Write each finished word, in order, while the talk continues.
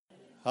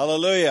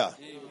Hallelujah.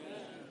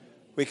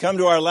 We come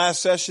to our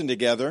last session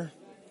together,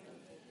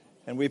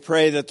 and we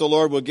pray that the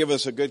Lord will give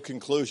us a good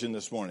conclusion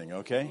this morning,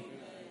 okay?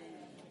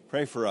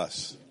 Pray for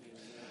us.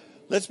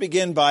 Let's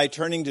begin by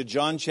turning to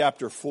John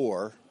chapter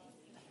 4,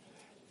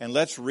 and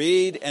let's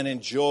read and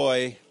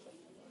enjoy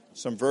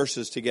some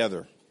verses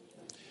together.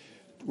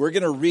 We're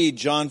going to read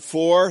John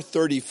 4,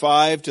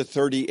 35 to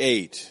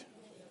 38.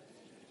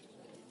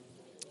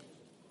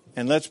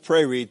 And let's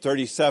pray read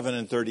 37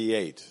 and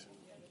 38.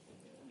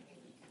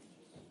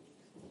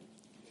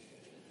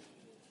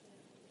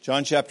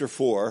 John chapter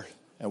 4,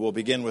 and we'll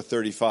begin with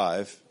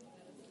 35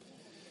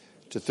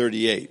 to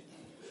 38.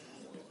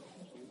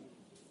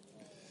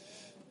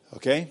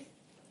 Okay?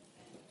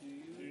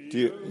 Do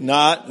you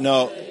not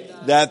know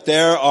that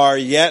there are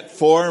yet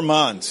 4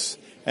 months,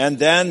 and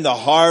then the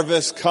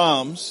harvest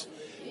comes?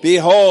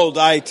 Behold,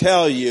 I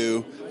tell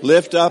you,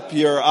 lift up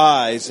your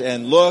eyes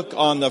and look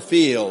on the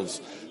fields,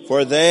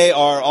 for they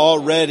are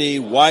already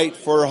white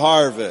for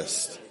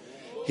harvest.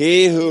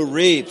 He who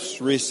reaps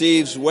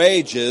receives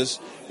wages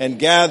and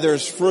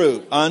gathers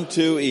fruit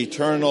unto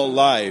eternal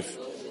life,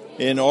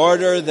 in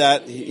order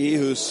that he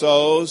who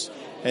sows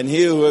and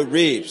he who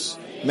reaps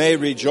may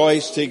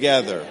rejoice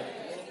together.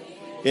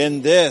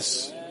 In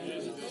this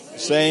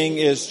saying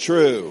is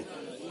true,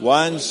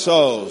 one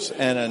sows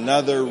and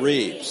another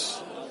reaps.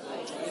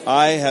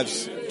 I have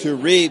to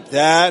reap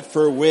that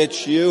for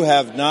which you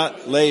have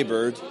not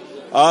labored,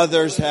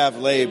 others have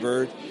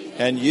labored,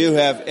 and you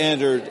have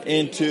entered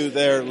into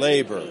their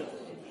labor.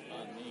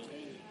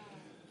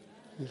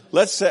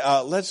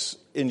 Let's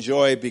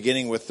enjoy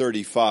beginning with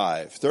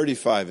 35.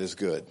 35 is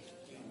good.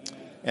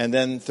 And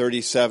then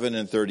 37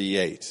 and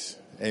 38.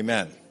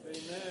 Amen.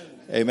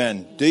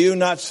 Amen. Do you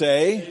not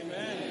say?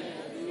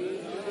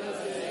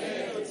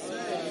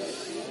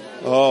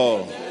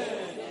 Oh.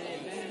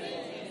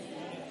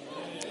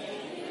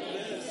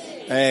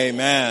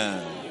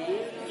 Amen.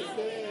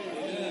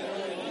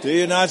 Do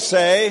you not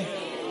say?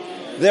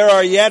 There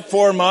are yet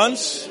 4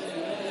 months?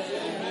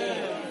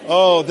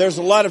 Oh, there's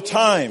a lot of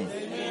time.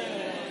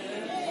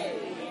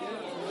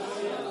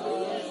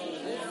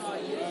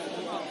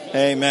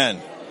 Amen.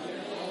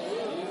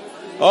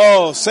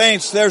 Oh,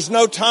 saints, there's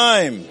no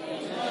time.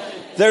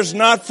 There's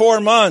not 4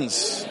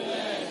 months.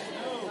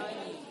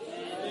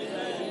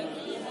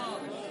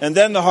 And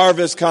then the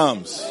harvest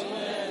comes.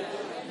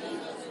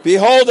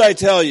 Behold, I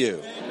tell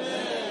you.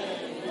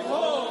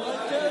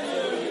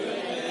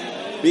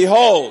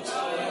 Behold.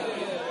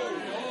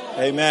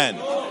 Amen.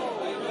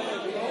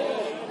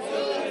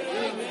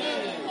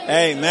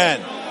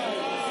 Amen.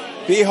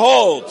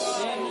 Behold.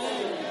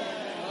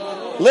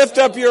 Lift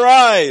up your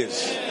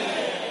eyes.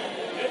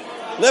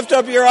 Lift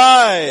up your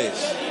eyes.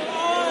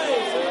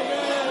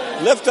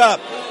 Lift up.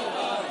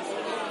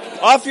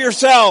 Off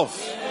yourself.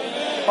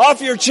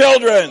 Off your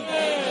children.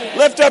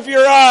 Lift up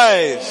your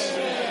eyes.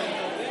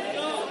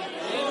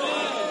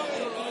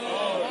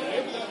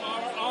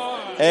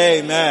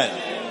 Amen.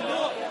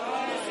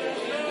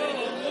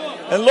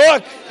 And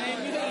look.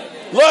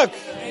 Look.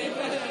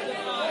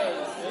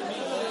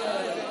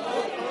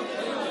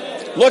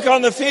 Look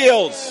on the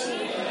fields.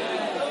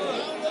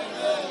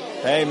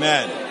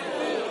 Amen.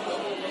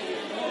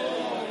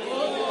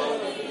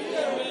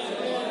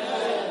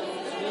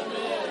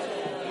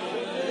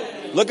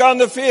 Look on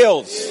the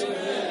fields,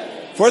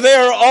 for they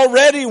are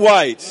already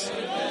white.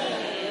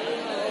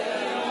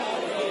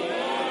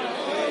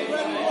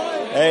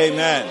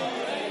 Amen.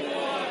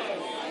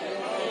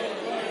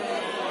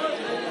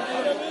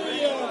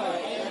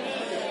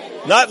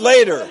 Not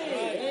later.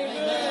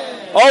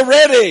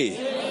 Already.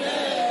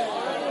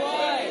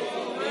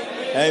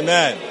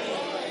 Amen.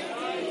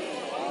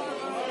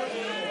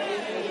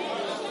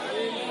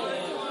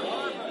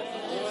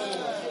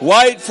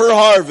 White for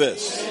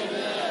harvest.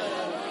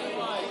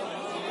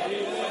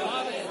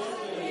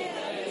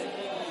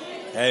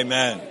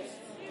 Amen.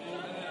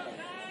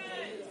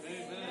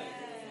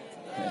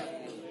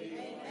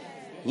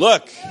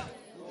 Look.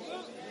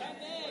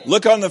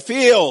 Look on the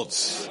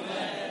fields.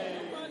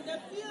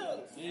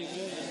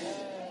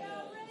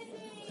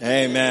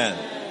 Amen.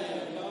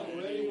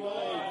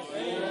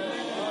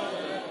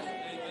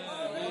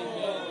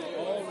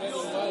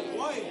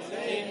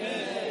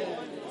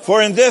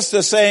 For in this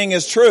the saying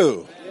is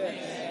true.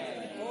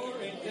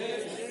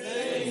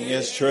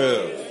 Is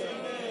true.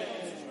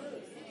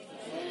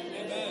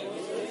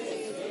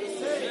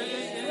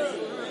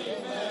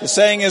 The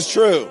saying is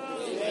true.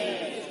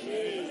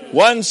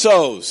 One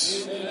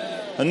sows,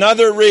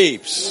 another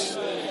reaps.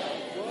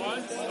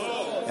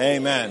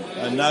 Amen.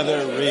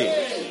 Another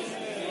reaps.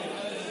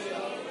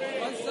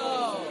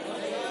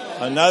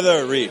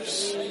 Another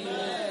reaps.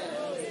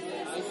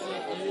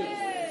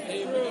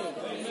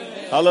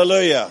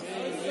 Hallelujah.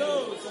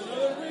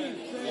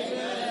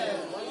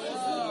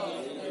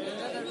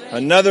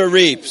 Another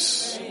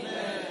reaps.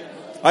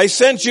 I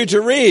sent you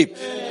to reap.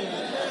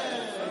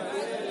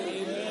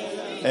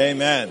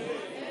 Amen.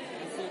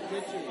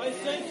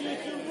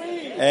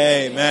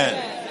 Amen.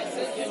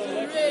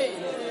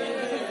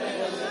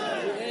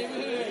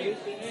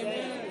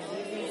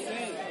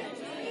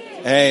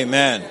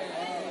 Amen.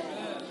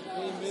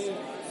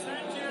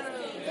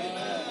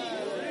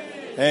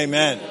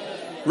 Amen.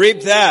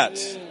 Reap that.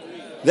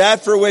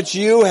 That for which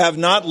you have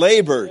not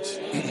labored.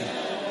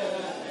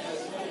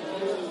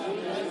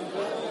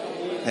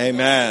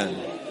 Amen.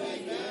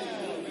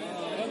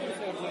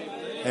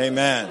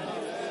 Amen.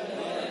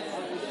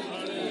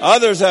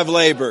 Others have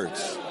labored.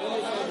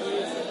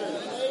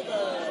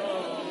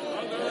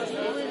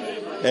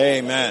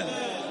 Amen.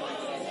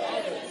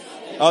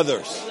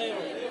 Others.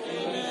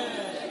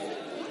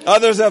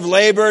 Others have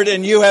labored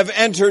and you have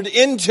entered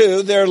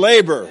into their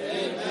labor.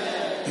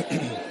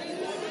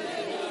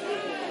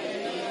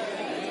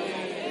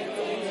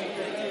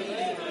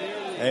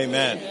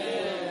 Amen.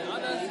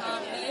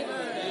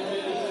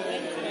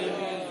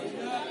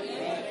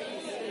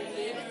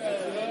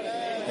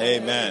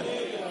 Amen.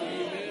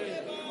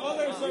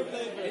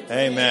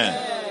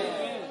 Amen.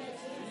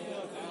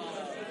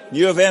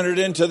 You have entered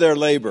into their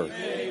labor.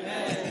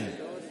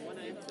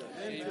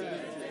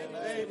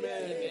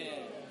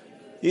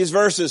 These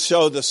verses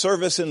show the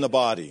service in the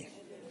body.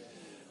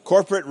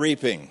 Corporate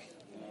reaping.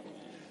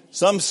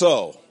 Some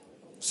sow,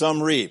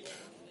 some reap,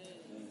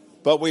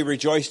 but we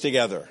rejoice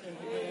together.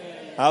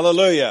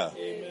 Hallelujah.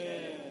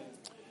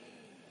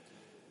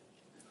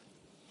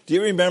 Do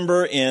you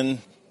remember in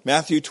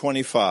Matthew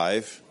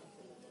 25,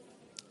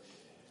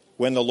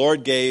 when the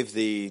Lord gave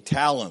the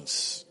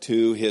talents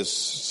to his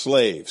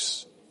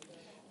slaves?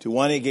 To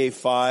one he gave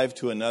 5,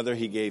 to another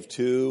he gave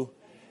 2,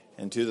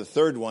 and to the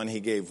third one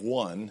he gave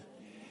 1.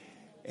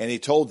 And he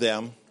told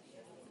them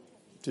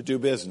to do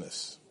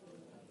business.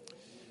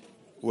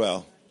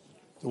 Well,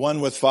 the one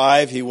with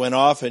 5, he went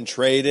off and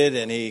traded,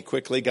 and he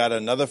quickly got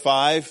another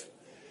 5.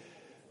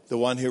 The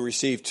one who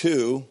received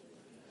 2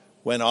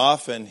 went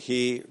off, and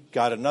he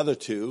got another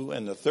 2.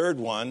 And the third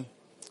one,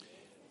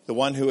 the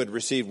one who had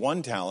received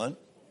 1 talent,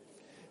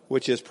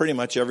 which is pretty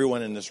much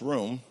everyone in this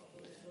room,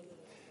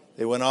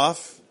 they went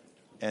off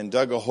and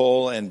dug a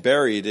hole and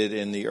buried it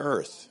in the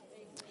earth.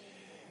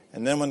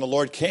 And then when the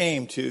Lord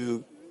came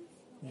to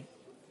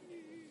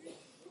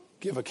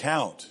give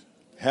account,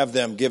 have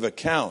them give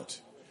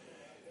account,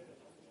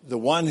 the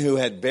one who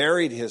had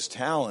buried his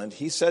talent,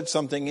 he said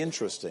something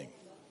interesting.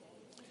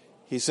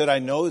 He said, I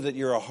know that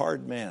you're a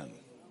hard man.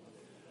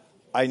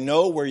 I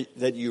know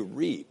that you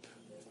reap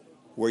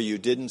where you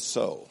didn't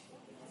sow.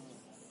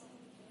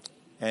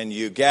 And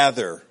you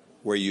gather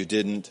where you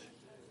didn't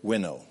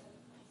winnow.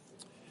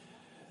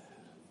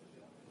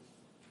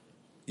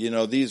 You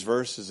know, these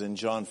verses in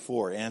John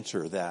 4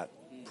 answer that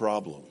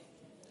problem.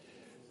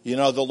 You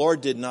know, the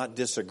Lord did not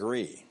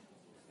disagree.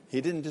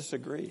 He didn't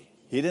disagree.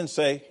 He didn't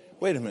say,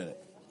 wait a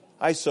minute,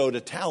 I sowed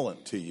a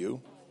talent to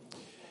you.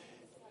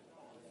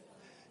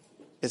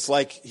 It's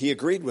like he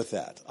agreed with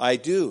that. I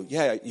do.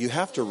 Yeah, you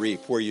have to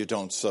reap where you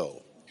don't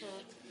sow.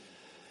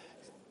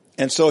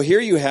 And so here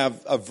you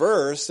have a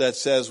verse that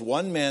says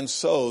one man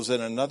sows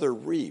and another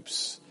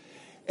reaps.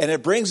 And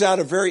it brings out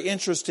a very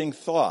interesting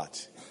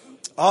thought.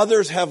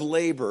 Others have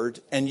labored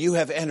and you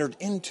have entered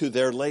into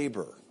their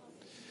labor.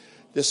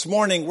 This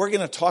morning we're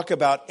going to talk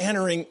about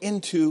entering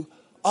into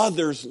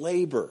others'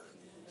 labor.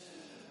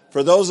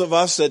 For those of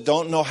us that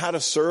don't know how to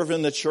serve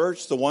in the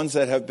church, the ones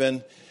that have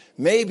been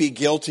maybe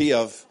guilty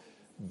of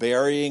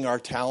burying our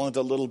talent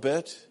a little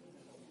bit,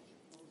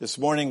 this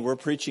morning we're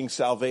preaching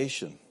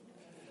salvation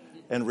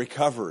and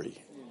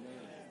recovery.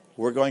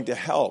 We're going to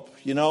help.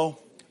 You know,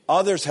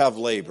 others have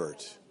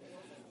labored.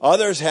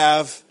 Others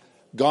have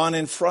gone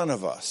in front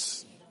of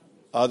us.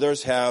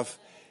 Others have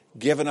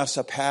given us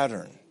a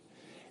pattern.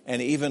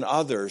 And even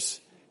others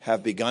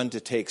have begun to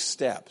take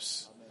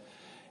steps.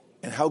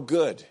 And how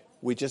good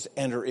we just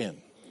enter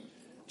in.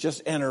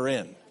 Just enter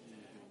in.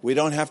 We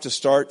don't have to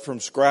start from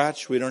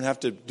scratch. We don't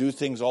have to do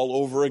things all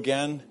over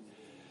again.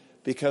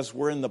 Because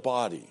we're in the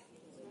body.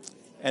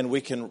 And we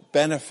can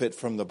benefit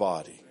from the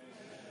body.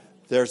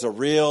 There's a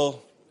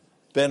real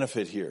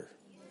benefit here.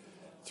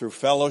 Through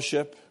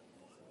fellowship.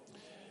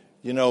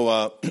 You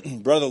know,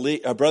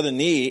 Brother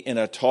Nee in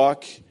a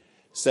talk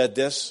said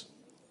this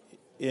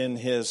in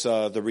his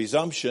the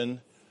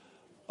resumption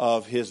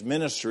of his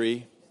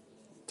ministry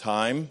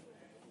time.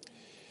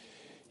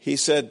 He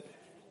said,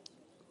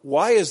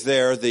 why is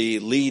there the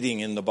leading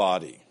in the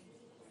body?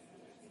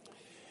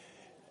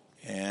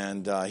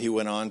 And he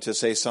went on to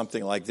say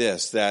something like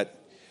this, that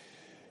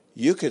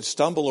you could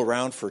stumble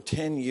around for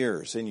 10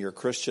 years in your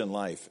Christian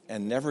life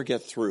and never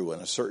get through in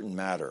a certain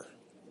matter.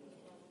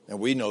 And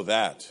we know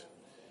that.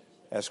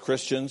 As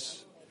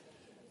Christians,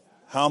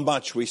 how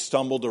much we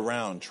stumbled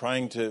around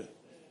trying to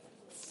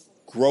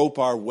grope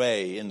our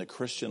way in the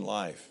Christian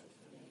life.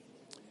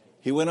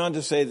 He went on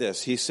to say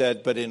this. He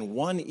said, but in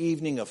one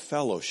evening of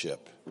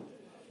fellowship,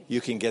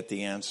 you can get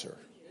the answer.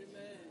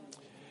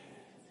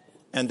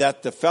 And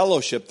that the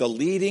fellowship, the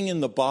leading in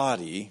the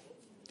body,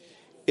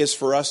 is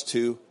for us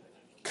to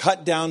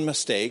cut down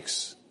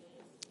mistakes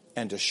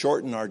and to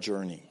shorten our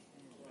journey.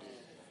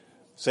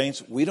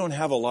 Saints, we don't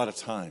have a lot of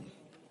time.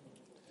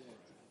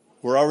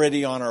 We're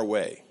already on our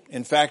way.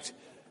 In fact,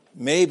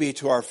 maybe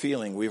to our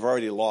feeling, we've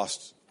already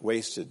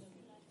wasted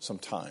some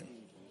time.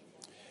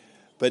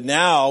 But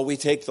now we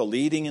take the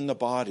leading in the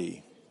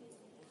body.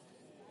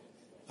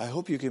 I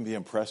hope you can be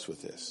impressed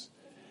with this.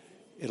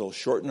 it'll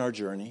shorten our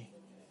journey,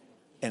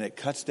 and it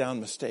cuts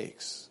down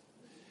mistakes.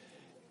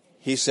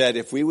 He said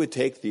if we would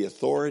take the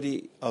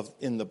authority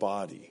in the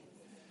body,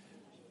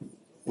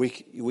 we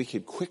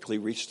could quickly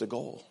reach the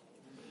goal.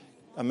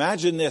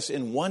 Imagine this,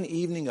 in one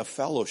evening of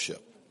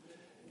fellowship,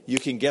 you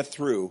can get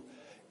through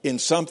in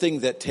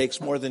something that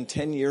takes more than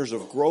 10 years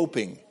of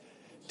groping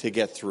to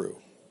get through.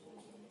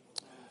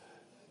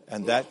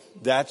 And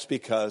that's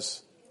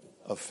because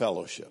of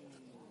fellowship.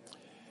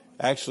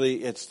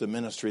 Actually, it's the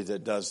ministry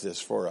that does this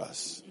for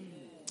us.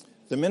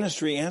 The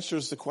ministry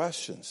answers the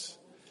questions.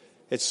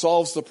 It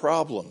solves the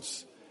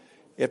problems.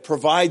 It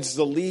provides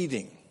the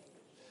leading.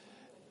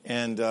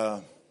 And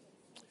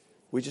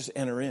we just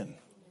enter in.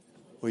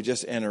 We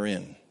just enter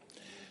in.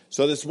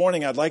 So this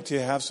morning, I'd like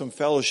to have some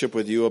fellowship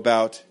with you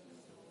about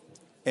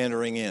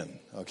entering in,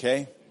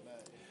 okay?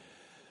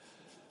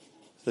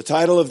 The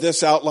title of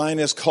this outline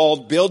is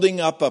called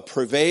Building Up a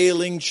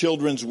Prevailing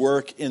Children's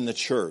Work in the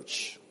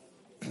Church.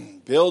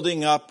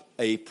 Building up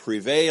a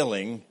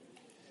prevailing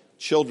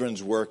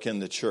children's work in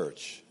the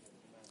church.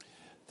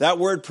 That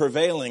word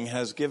prevailing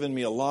has given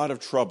me a lot of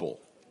trouble.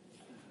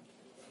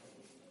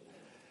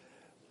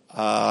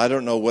 I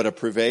don't know what a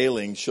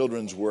prevailing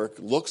children's work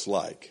looks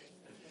like.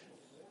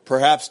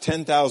 Perhaps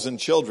 10,000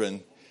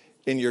 children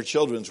in your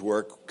children's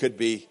work could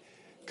be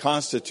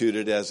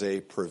constituted as a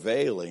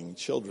prevailing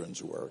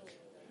children's work.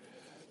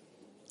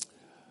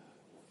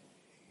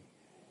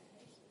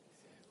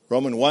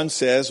 Romans 1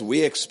 says,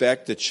 we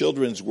expect the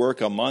children's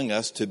work among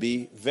us to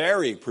be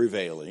very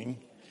prevailing.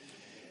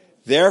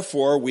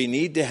 Therefore, we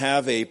need to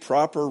have a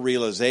proper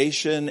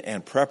realization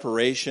and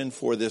preparation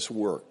for this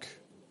work.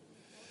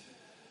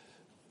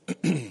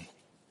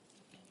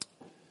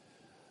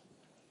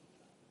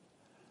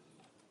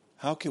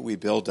 How can we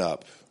build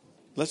up?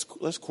 Let's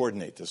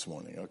coordinate this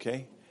morning,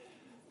 okay?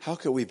 How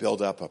can we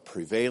build up a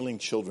prevailing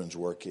children's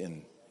work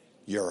in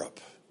Europe,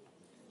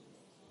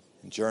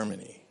 in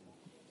Germany,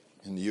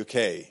 in the UK,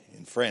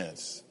 in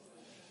France,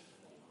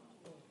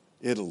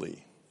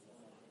 Italy,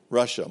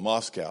 Russia,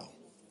 Moscow?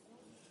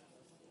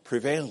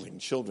 Prevailing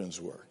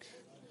children's work.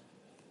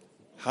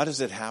 How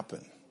does it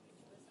happen?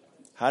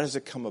 How does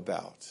it come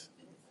about?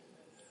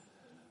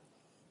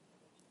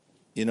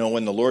 You know,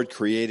 when the Lord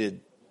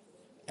created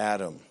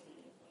Adam,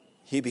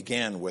 he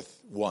began with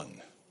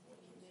one.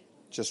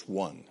 Just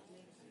one.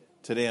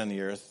 Today on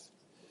the earth,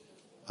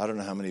 I don't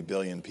know how many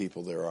billion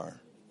people there are.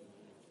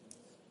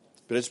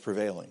 But it's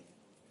prevailing.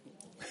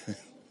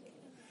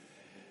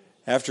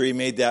 After he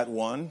made that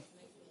one,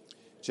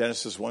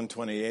 Genesis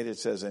 1:28, it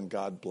says, and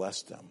God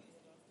blessed them.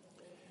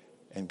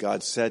 And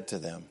God said to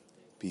them,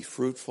 be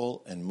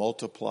fruitful and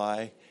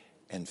multiply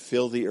and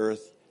fill the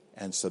earth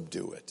and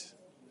subdue it.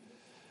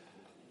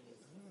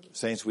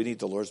 Saints, we need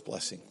the Lord's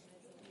blessing.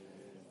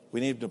 We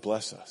need him to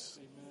bless us.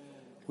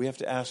 We have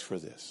to ask for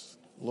this.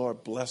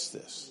 Lord, bless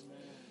this.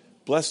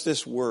 Bless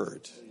this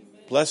word.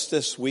 Bless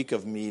this week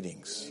of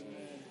meetings.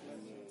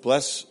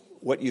 Bless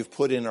what you've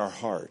put in our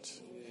heart.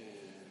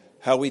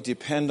 How we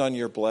depend on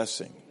your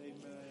blessing.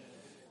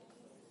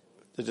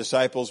 The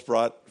disciples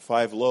brought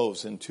 5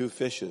 loaves and 2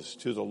 fishes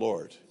to the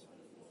Lord.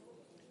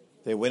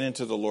 They went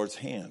into the Lord's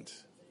hand.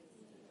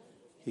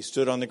 He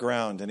stood on the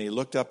ground and he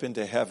looked up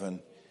into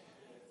heaven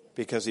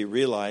because he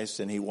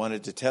realized and he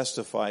wanted to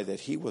testify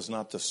that he was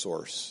not the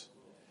source.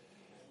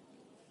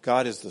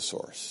 God is the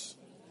source.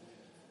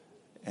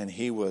 And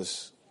he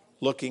was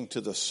looking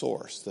to the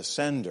source, the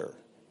sender,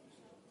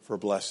 for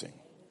blessing.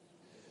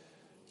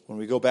 When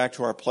we go back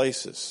to our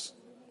places,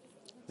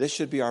 this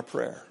should be our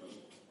prayer.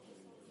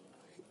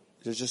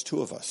 There's just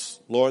 2 of us.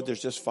 Lord,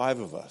 there's just 5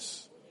 of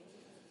us.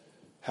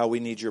 How we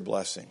need your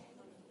blessing.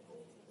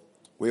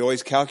 We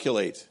always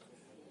calculate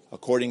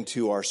according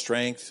to our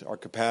strength, our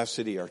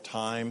capacity, our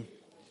time.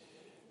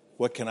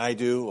 What can I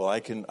do? Well, I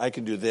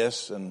can do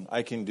this and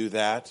I can do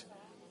that.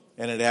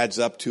 And it adds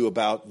up to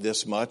about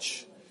this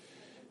much.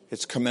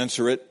 It's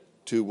commensurate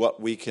to what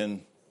we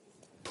can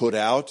put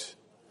out.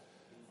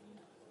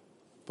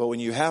 But when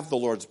you have the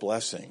Lord's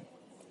blessing,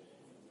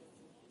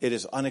 it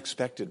is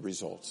unexpected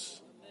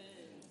results.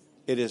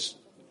 It is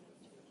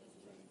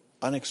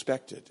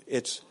unexpected.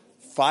 It's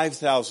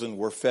 5,000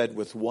 were fed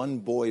with one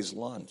boy's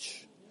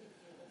lunch.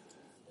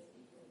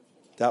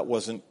 That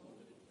wasn't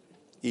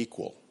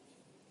equal.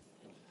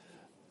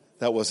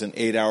 That wasn't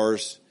 8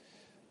 hours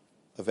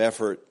of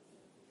effort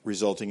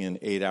resulting in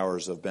 8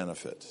 hours of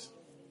benefit.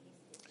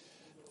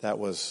 That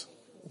was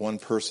one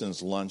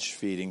person's lunch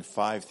feeding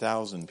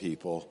 5,000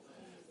 people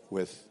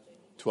with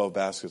 12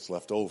 baskets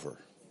left over.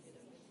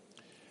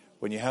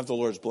 When you have the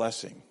Lord's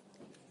blessing,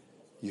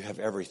 you have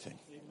everything.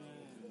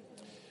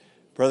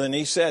 Brother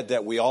Nee said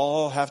that we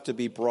all have to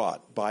be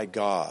brought by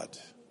God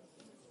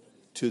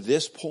to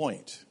this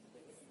point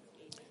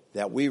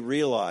that we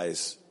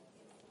realize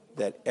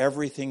that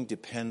everything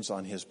depends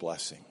on his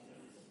blessing.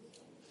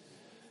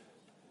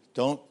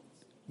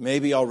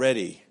 Maybe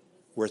already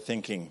we're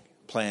thinking,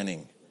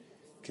 planning,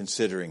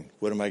 considering,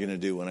 what am I going to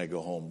do when I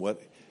go home?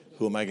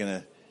 Who am I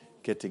going to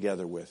get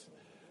together with?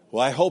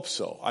 Well, I hope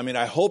so.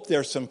 I hope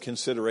there's some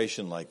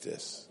consideration like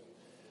this.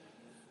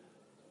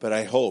 But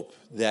I hope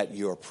that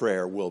your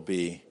prayer will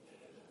be,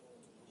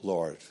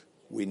 Lord,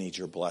 we need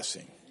your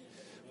blessing.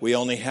 We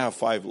only have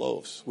 5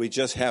 loaves. We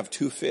just have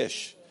 2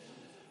 fish.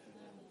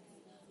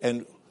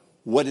 And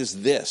what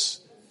is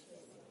this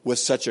with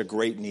such a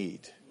great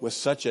need? With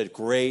such a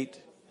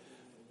great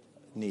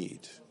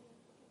need.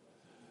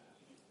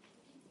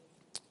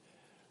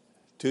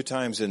 2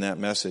 times in that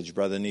message,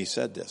 Brother Nee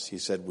said this. He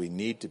said, we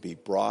need to be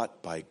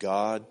brought by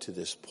God to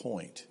this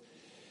point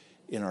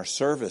in our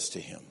service to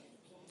him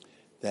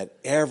that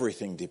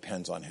everything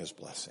depends on his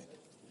blessing.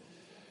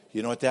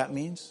 You know what that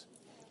means?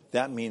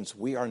 That means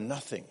we are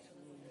nothing,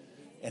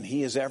 and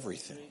he is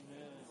everything.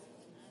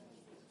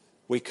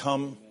 We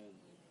come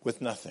with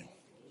nothing,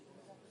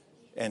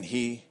 and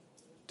he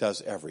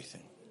does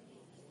everything.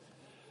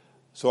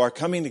 So our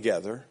coming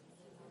together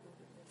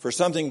for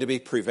something to be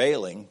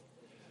prevailing,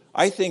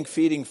 I think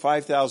feeding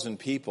 5,000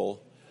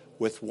 people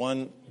with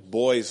one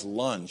boy's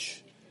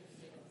lunch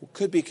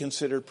could be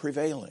considered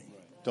prevailing,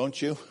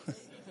 don't you?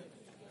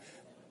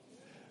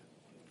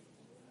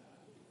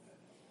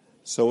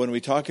 So when we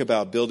talk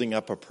about building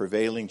up a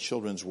prevailing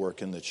children's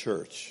work in the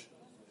church,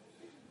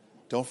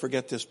 don't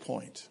forget this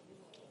point.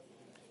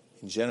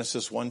 In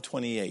Genesis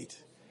 1:28,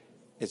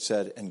 it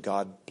said, and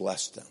God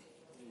blessed them.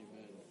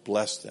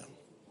 Blessed them.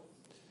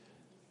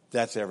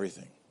 That's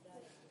everything.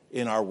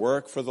 In our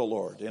work for the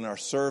Lord, in our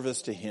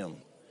service to him,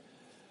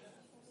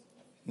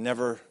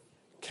 never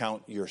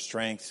count your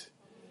strength,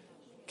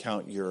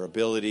 count your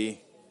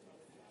ability,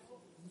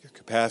 your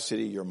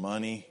capacity, your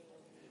money.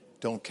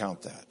 Don't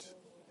count that.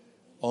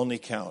 Only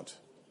count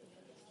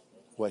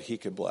what he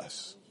could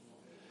bless.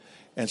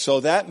 And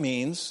so that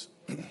means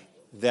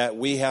that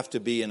we have to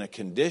be in a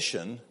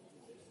condition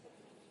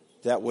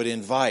that would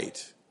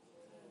invite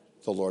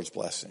the Lord's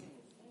blessing.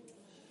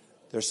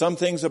 There's some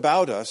things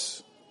about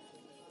us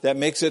that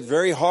makes it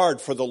very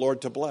hard for the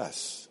Lord to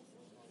bless.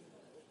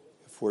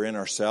 If we're in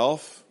our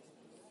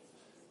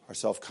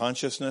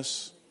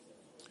self-consciousness,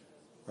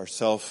 our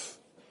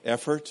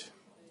self-effort,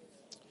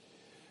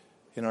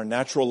 in our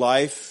natural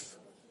life,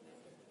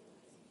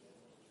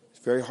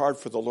 it's very hard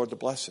for the Lord to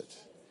bless it.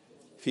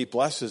 If he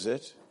blesses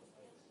it,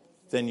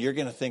 then you're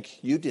going to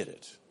think you did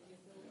it.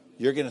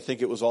 You're going to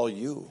think it was all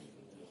you.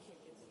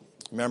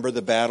 Remember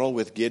the battle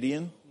with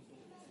Gideon?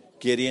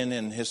 Gideon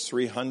and his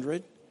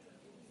 300?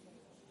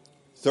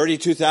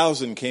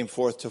 32,000 came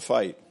forth to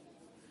fight.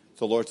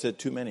 The Lord said,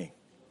 too many.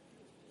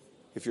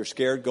 If you're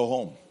scared, go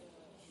home.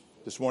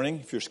 This morning,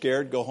 if you're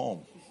scared, go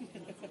home.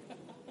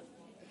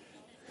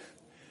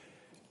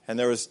 And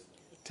there was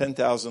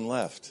 10,000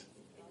 left.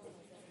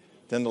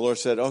 Then the Lord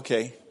said,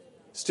 okay,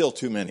 still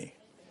too many.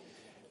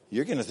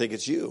 You're going to think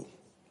it's you.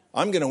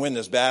 I'm going to win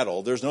this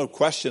battle. There's no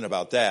question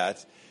about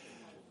that.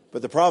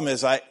 But the problem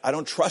is I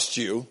don't trust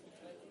you.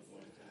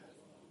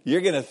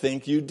 You're going to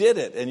think you did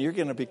it, and you're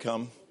going to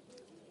become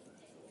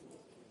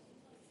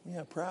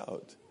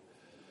proud.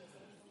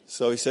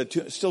 So he said,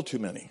 still too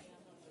many.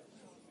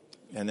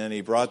 And then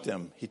he brought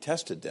them, he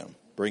tested them,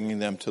 bringing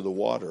them to the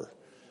water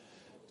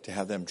to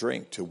have them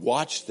drink, to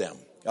watch them,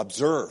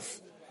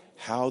 observe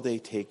how they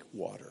take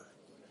water.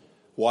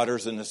 Water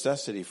is a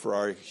necessity for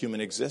our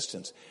human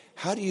existence.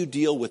 How do you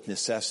deal with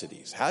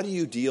necessities? How do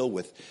you deal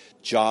with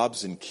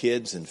jobs and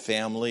kids and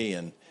family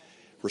and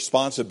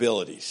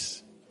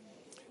responsibilities?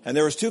 And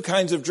there was 2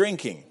 kinds of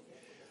drinking.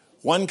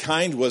 One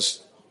kind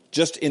was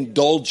just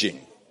indulging.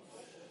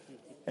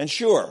 And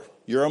sure,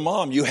 you're a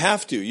mom. You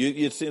have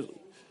to.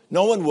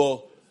 No one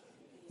will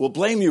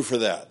blame you for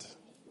that.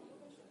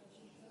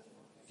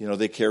 You know,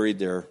 they carried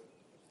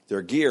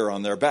their gear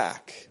on their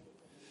back.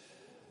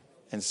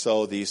 And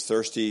so these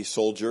thirsty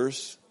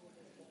soldiers,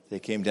 they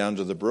came down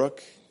to the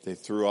brook. They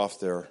threw off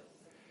their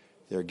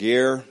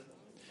gear.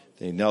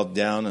 They knelt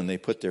down and they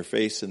put their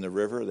face in the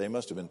river. They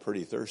must have been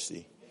pretty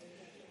thirsty.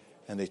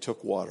 And they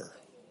took water.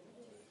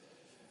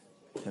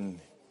 And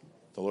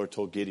the Lord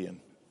told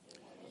Gideon,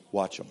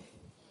 watch them.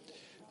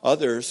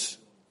 Others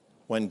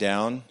went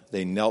down.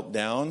 They knelt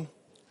down,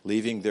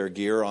 leaving their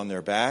gear on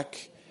their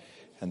back.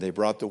 And they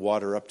brought the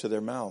water up to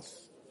their mouth,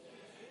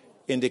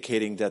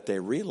 indicating that they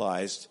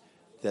realized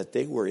that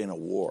they were in a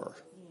war.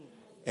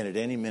 And at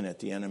any minute,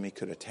 the enemy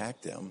could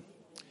attack them.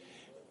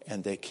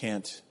 And they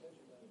can't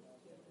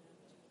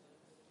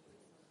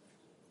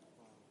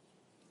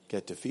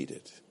get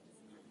defeated.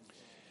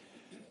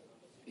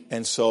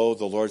 And so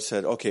the Lord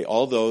said, okay,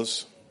 all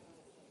those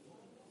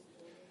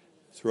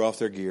threw off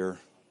their gear,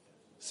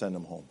 send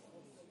them home.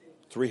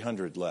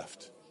 300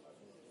 left.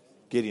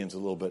 Gideon's a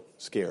little bit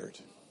scared.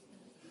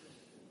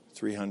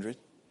 300.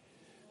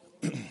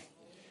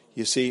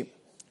 You see,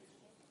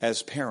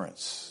 as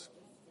parents,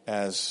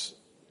 as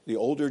the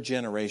older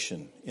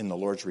generation in the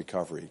Lord's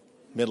recovery,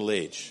 middle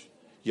age,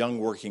 young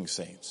working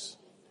saints,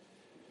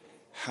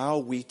 how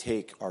we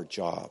take our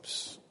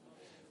jobs,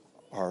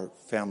 our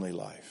family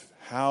life,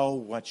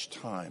 how much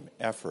time,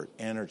 effort,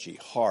 energy,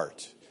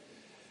 heart,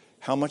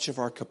 how much of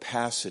our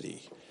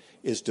capacity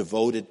is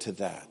devoted to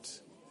that.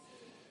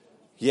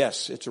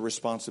 Yes, it's a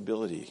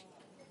responsibility.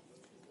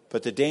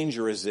 But the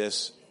danger is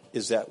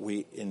that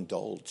we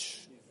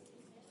indulge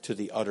to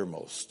the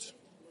uttermost.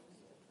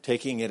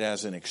 taking it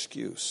as an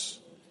excuse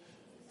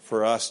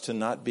for us to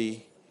not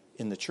be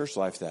in the church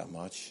life that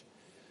much,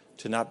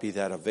 to not be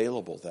that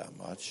available that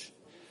much.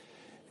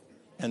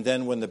 And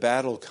then when the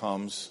battle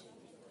comes,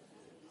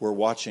 we're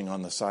watching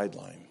on the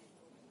sideline.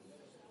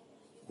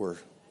 We're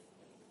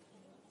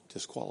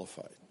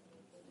disqualified.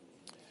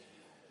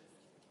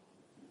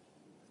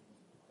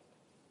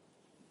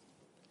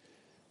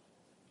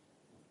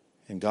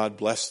 And God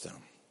bless them.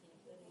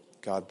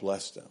 God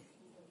bless them.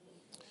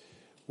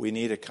 We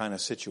need a kind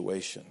of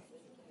situation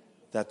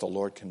that the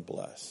Lord can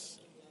bless.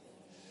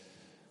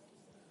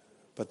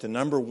 But the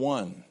number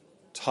one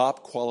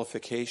top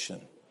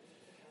qualification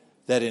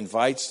that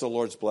invites the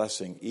Lord's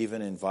blessing,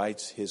 even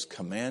invites his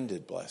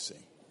commanded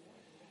blessing,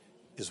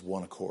 is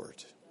one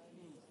accord.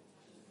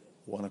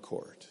 One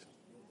accord.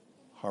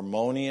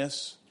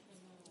 Harmonious,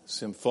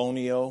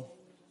 symphonio,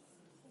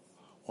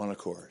 one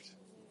accord.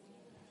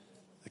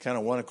 The kind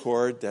of one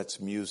accord that's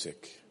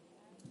music.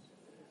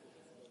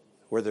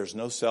 Where there's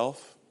no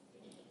self,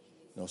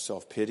 no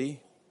self-pity,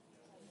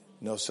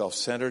 no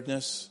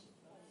self-centeredness,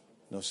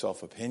 no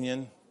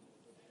self-opinion.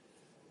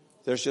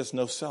 There's just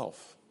no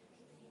self.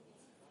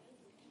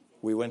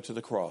 We went to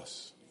the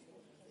cross.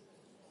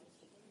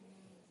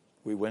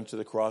 We went to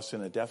the cross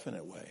in a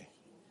definite way.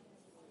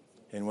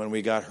 And when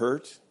we got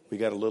hurt, we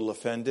got a little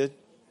offended,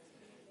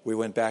 we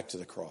went back to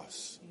the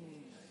cross.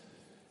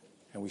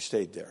 And we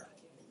stayed there.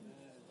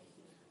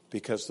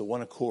 Because the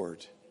one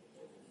accord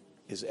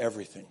is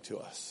everything to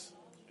us.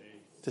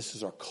 This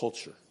is our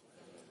culture.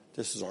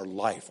 This is our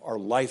life. Our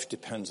life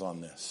depends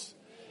on this.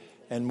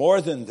 And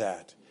more than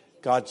that,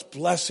 God's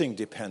blessing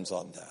depends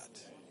on that.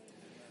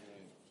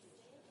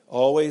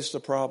 Always the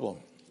problem.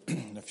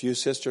 A few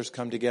sisters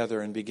come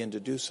together and begin to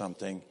do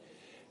something,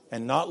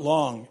 and not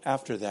long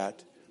after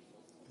that,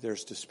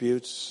 there's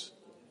disputes,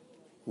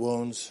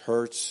 wounds,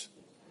 hurts,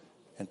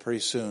 and pretty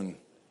soon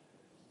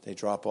they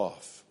drop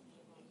off.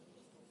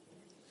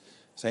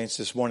 Saints,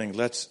 this morning,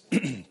 let's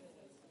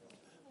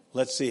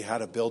see how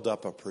to build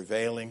up a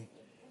prevailing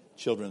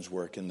children's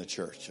work in the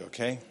church,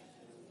 okay?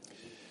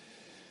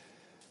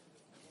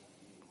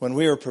 When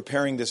we were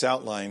preparing this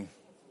outline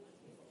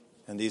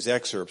and these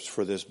excerpts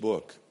for this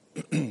book,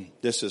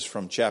 this is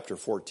from chapter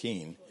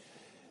 14,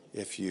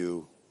 if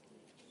you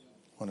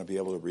want to be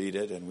able to read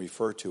it and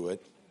refer to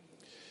it.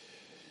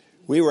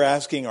 We were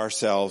asking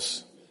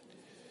ourselves,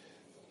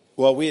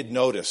 well, we had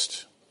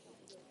noticed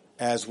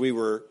as we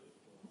were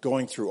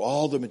going through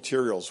all the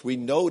materials, we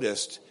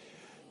noticed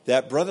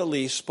that Brother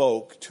Lee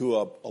spoke to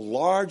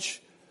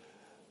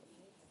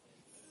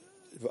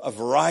a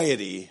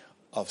variety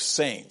of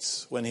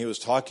saints when he was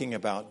talking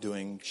about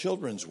doing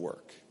children's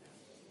work.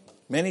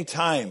 Many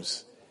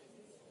times,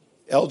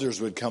 elders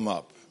would come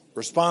up,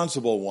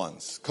 responsible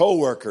ones,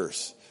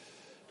 co-workers,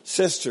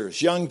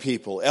 sisters, young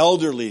people,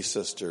 elderly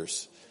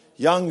sisters,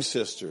 young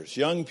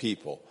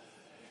people.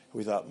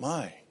 We thought,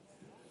 my.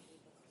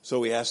 So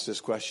we asked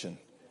this question,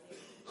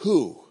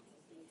 who?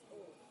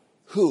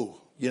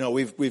 You know,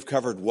 we've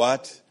covered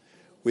what?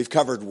 We've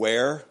covered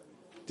where?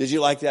 Did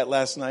you like that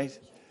last night?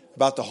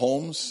 About the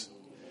homes?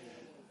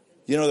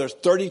 You know, there's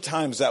 30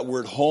 times that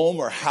word home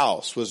or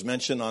house was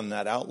mentioned on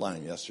that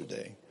outline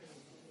yesterday.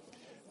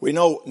 We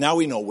know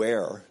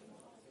where.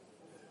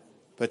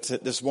 But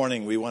this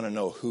morning we want to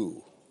know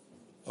who.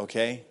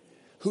 Okay?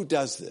 Who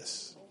does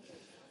this?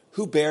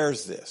 Who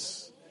bears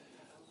this?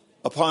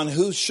 Upon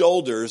whose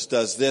shoulders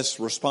does this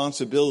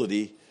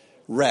responsibility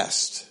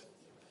rest?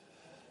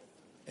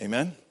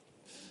 Amen?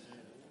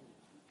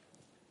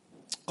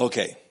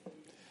 Okay.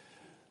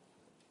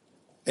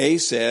 A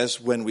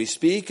says, when we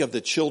speak of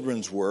the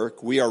children's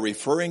work, we are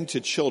referring to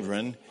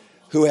children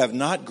who have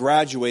not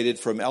graduated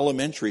from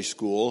elementary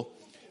school,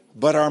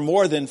 but are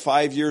more than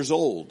 5 years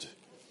old.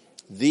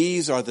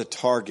 These are the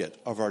target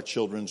of our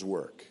children's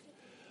work.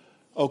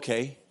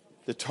 Okay,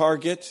 the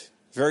target,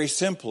 very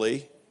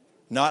simply,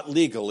 not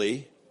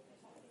legally,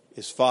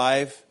 is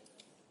 5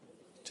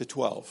 to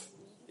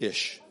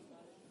 12-ish.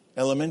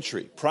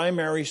 Elementary,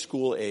 primary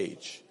school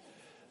age.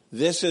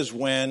 This is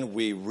when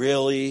we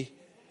really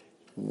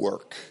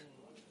work.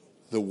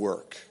 The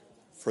work.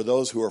 For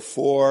those who are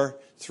 4,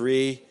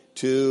 3,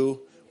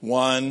 2,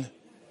 1,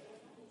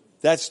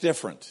 that's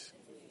different.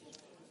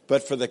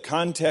 But for the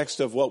context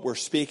of what we're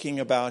speaking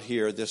about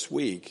here this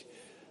week,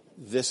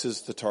 this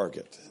is the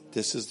target.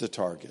 This is the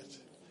target.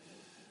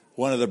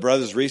 One of the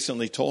brothers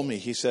recently told me,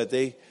 he said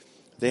they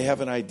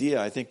have an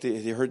idea, I think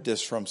they heard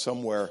this from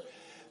somewhere,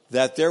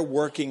 that they're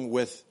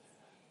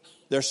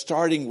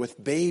starting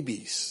with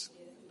babies,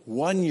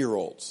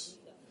 1-year-olds.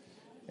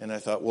 And I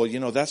thought, well,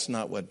 you know, that's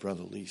not what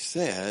Brother Lee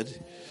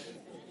said.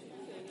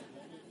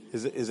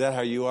 Is that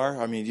how you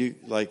are? I mean,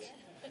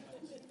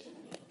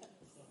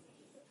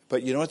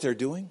 but you know what they're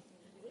doing?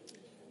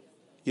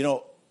 You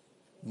know,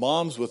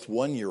 moms with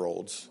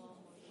 1-year-olds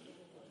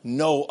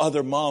know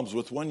other moms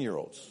with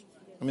 1-year-olds.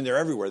 I mean, they're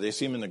everywhere. They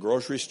see them in the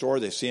grocery store.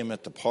 They see them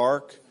at the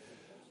park,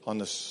 on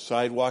the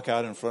sidewalk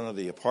out in front of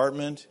the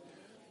apartment.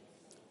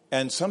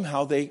 And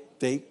somehow they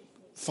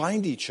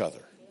find each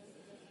other.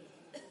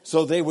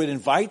 So they would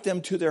invite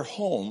them to their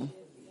home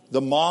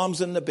the moms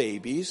and the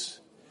babies.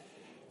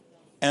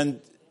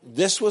 And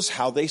this was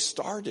how they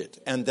started.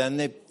 And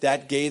then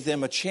that gave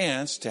them a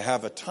chance to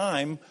have a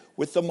time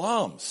with the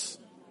moms.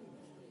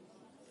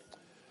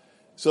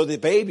 So the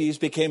babies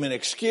became an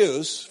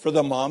excuse for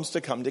the moms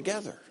to come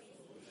together.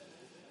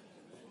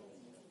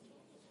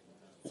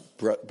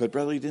 But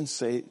Brother Lee didn't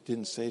say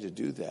to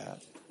do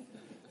that.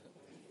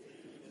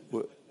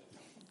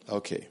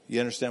 Okay, you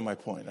understand my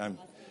point.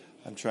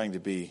 I'm trying to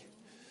be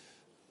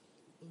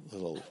a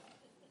little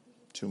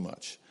too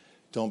much.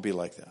 Don't be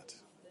like that.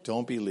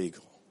 Don't be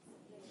legal.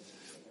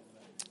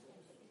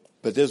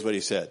 But this is what he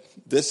said.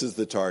 This is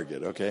the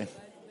target, okay?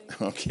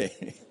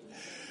 Okay.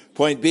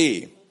 Point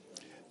B.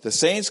 The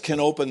saints can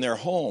open their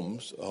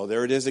homes. Oh,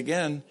 there it is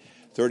again.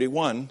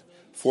 31.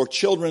 For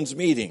children's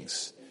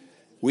meetings.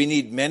 We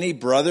need many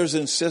brothers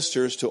and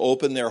sisters to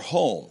open their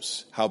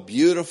homes. How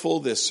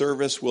beautiful this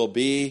service will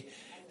be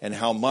and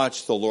how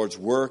much the Lord's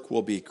work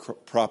will be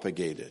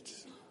propagated.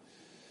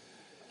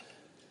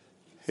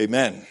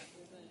 Amen.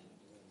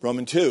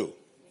 Romans 2.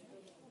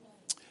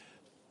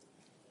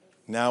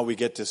 Now we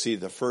get to see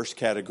the first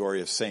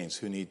category of saints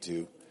who need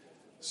to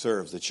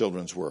serve the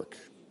children's work.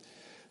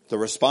 The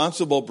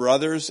responsible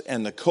brothers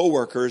and the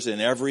co-workers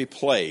in every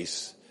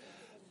place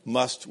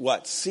must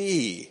what?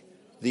 See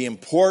the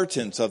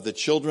importance of the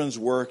children's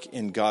work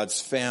in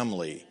God's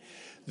family.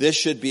 This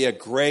should be a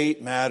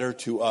great matter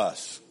to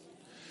us.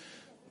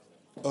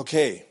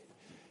 Okay,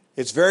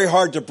 it's very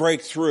hard to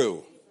break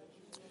through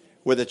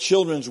with a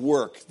children's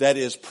work that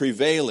is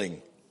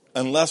prevailing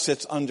unless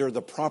it's under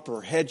the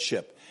proper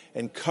headship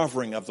and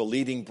covering of the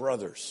leading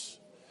brothers.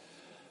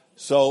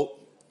 So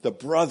the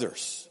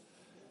brothers,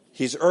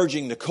 he's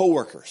urging the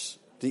co-workers,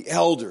 the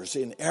elders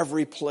in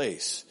every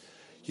place.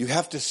 You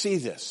have to see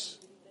this.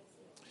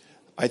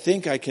 I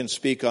think I can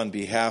speak on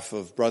behalf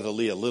of Brother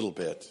Lee a little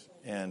bit,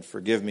 and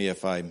forgive me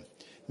if I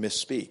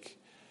misspeak.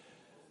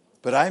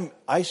 But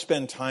I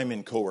spend time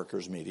in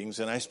co-workers meetings,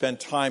 and I spend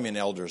time in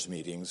elders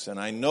meetings, and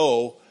I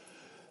know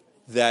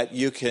that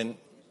you can,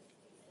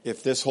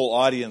 if this whole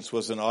audience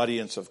was an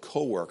audience of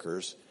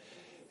co-workers,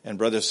 and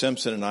Brother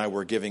Simpson and I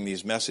were giving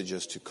these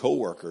messages to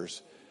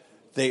co-workers,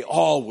 they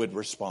all would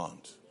respond.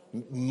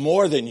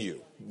 More than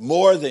you.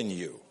 More than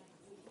you.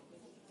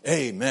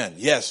 Amen.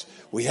 Yes,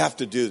 we have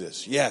to do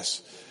this.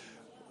 Yes.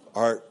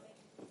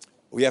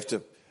 We have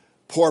to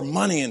pour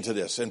money into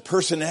this and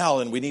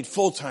personnel, and we need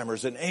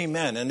full-timers, and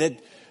amen. And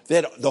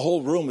then the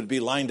whole room would be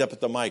lined up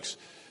at the mics,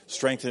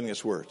 strengthening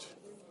His word.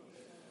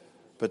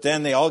 But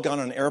then they all got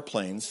on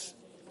airplanes,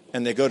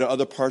 and they go to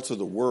other parts of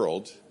the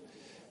world,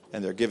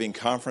 and they're giving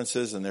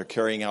conferences, and they're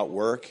carrying out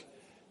work,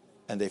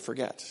 and they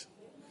forget.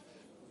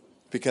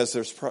 Because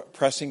there's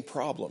pressing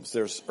problems.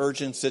 There's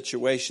urgent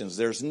situations.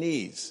 There's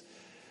needs.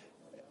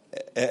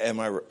 Am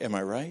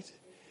I right?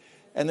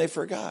 And they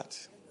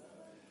forgot.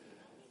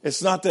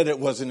 It's not that it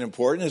wasn't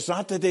important. It's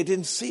not that they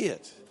didn't see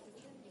it.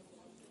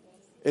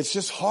 It's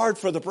just hard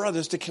for the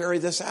brothers to carry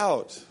this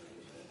out.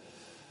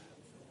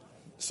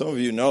 Some of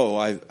you know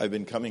I've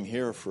been coming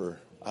here for,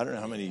 I don't know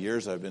how many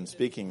years I've been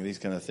speaking these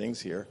kind of things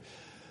here.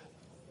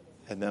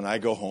 And then I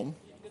go home,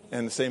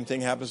 and the same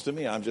thing happens to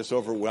me. I'm just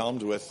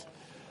overwhelmed with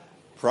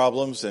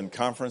problems and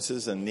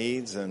conferences and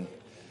needs, and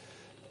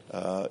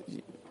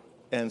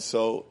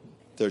so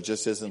there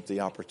just isn't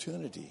the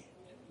opportunity.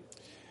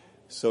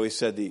 So he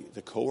said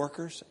the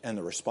co-workers and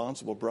the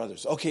responsible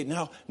brothers. Okay,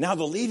 now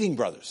the leading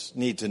brothers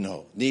need to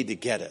know, need to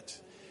get it.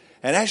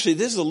 And actually,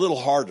 this is a little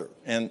harder,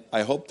 and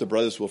I hope the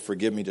brothers will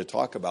forgive me to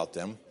talk about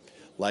them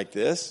like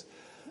this.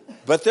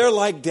 But they're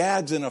like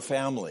dads in a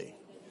family.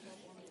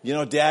 You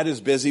know, dad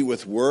is busy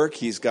with work.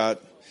 He's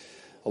got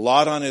a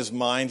lot on his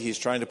mind. He's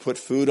trying to put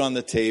food on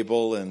the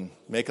table and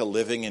make a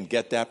living and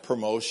get that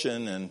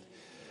promotion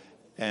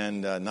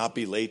and not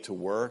be late to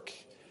work.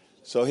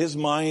 So his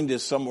mind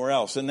is somewhere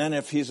else. And then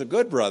if he's a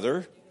good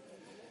brother,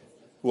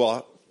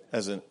 well,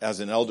 as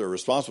an elder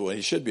responsible,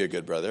 he should be a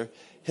good brother.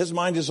 His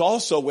mind is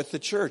also with the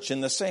church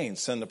and the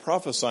saints and the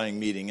prophesying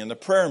meeting and the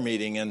prayer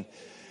meeting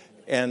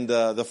and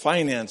the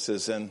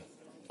finances and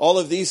all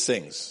of these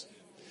things.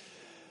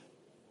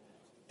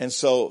 And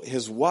so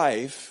his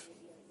wife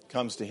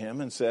comes to him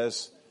and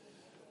says,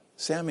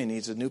 Sammy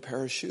needs a new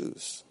pair of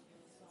shoes.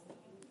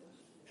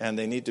 And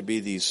they need to be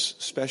these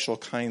special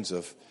kinds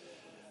of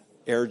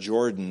Air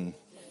Jordan,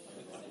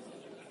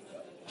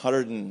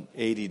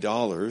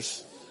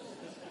 $180.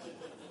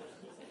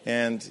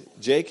 And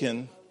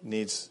Jakin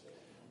needs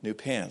new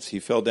pants. He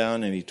fell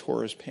down and he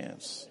tore his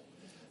pants.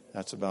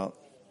 That's about,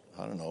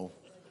 I don't know,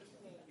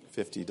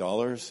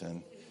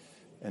 $50.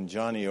 And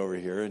Johnny over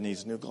here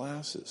needs new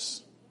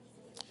glasses.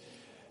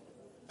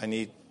 I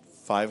need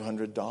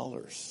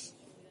 $500.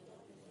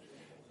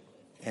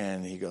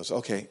 And he goes,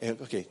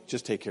 okay,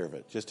 just take care of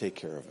it. Just take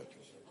care of it.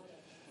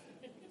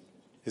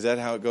 Is that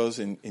how it goes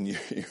in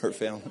your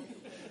family?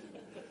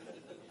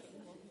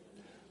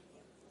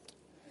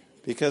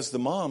 Because the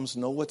moms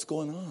know what's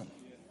going on.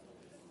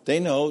 They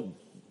know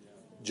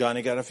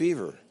Johnny got a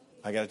fever.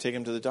 I got to take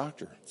him to the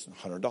doctor. It's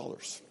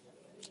 $100.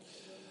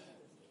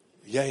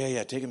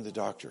 Yeah, take him to the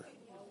doctor.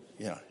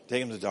 Yeah,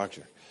 take him to the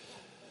doctor.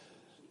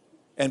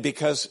 And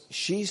because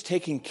she's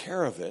taking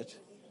care of it,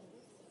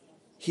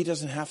 he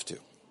doesn't have to.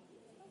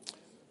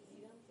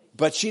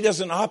 But she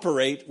doesn't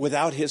operate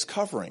without his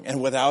covering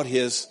and without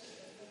his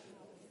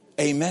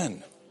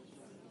amen.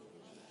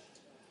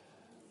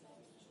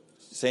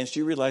 Saints, do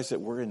you realize that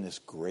we're in this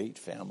great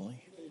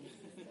family?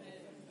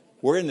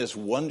 We're in this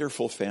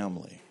wonderful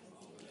family.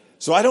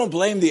 So I don't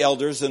blame the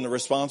elders and the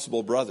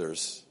responsible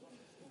brothers,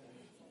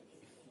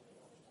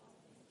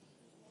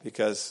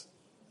 because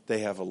they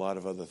have a lot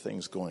of other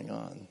things going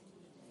on.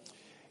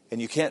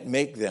 And you can't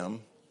make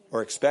them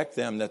or expect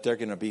them that they're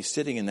going to be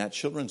sitting in that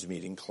children's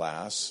meeting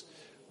class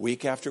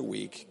week after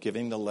week,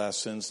 giving the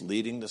lessons,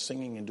 leading the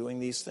singing, and doing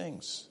these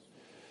things.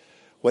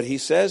 What he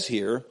says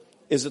here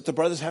is that the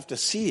brothers have to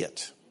see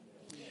it.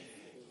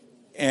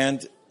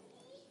 And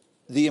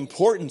the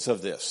importance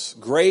of this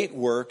great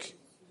work,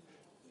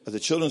 of the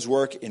children's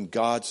work in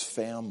God's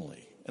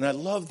family. And I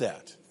love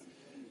that.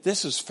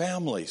 This is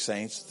family,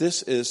 saints.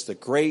 This is the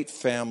great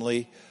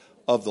family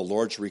of the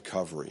Lord's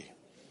recovery.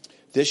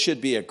 This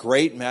should be a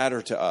great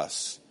matter to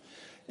us.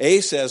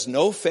 A says,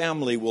 no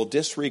family will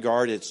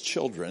disregard its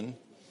children.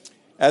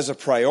 As a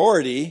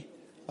priority,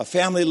 a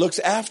family looks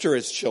after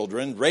its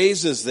children,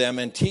 raises them,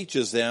 and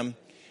teaches them.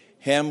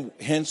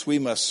 Hence, we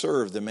must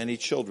serve the many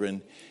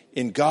children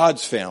in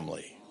God's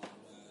family.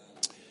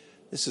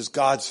 This is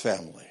God's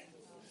family.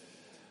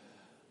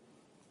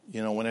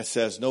 You know, when it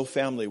says no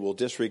family will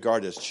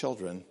disregard its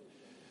children,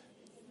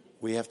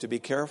 we have to be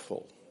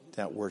careful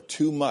that we're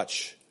too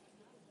much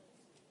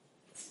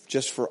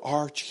just for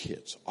our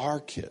kids,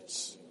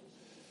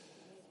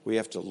 We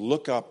have to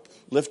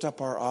lift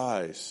up our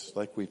eyes,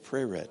 like we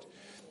pray-read.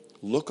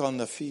 Look on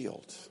the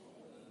field.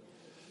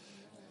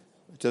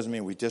 It doesn't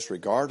mean we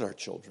disregard our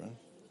children.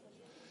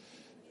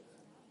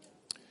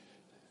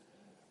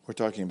 We're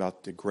talking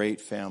about the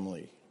great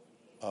family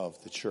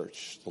of the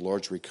church, the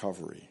Lord's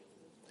recovery.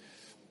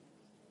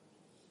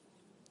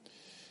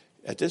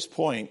 At this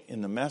point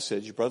in the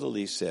message, Brother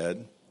Lee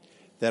said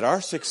that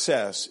our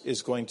success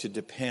is going to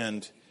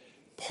depend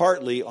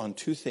partly on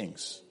two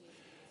things.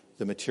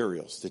 The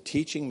materials, the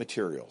teaching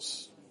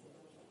materials.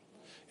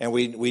 And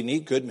we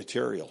need good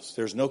materials.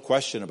 There's no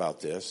question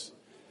about this.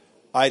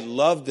 I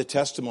loved the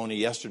testimony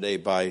yesterday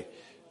by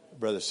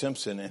Brother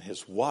Simpson and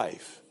his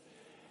wife,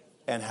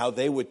 and how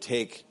they would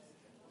take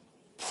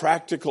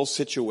practical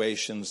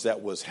situations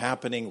that was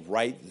happening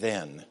right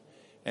then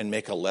and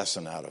make a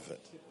lesson out of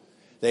it.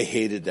 They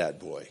hated that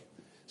boy,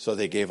 so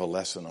they gave a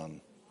lesson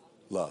on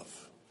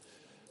love.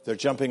 They're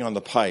jumping on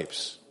the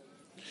pipes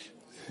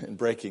and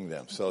breaking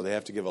them, so they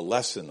have to give a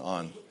lesson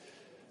on,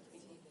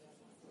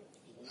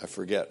 I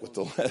forget, with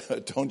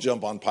the don't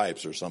jump on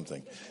pipes or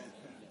something.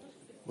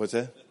 What's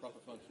that?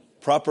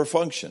 Proper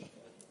function.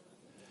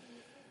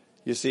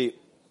 You see,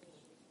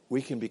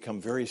 we can become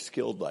very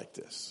skilled like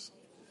this.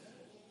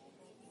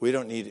 We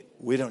don't need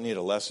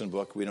a lesson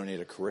book. We don't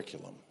need a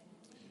curriculum.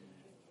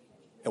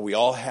 And we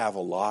all have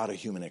a lot of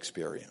human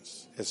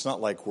experience. It's not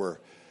like we're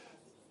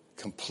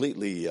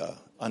completely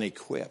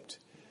unequipped.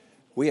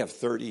 We have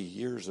 30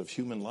 years of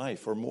human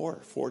life or more,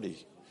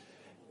 40.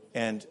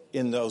 And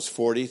in those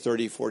 40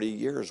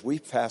 years,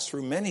 we've passed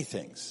through many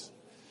things.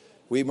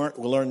 We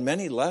learned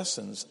many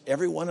lessons.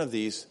 Every one of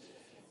these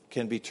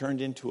can be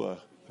turned into a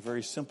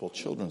very simple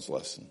children's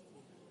lesson.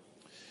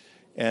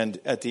 And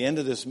at the end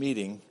of this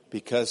meeting,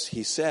 because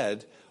he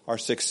said our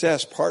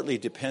success partly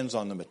depends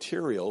on the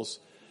materials,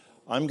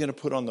 I'm going to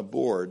put on the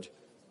board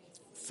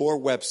 4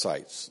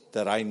 websites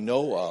that I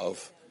know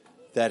of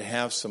that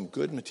have some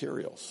good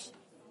materials.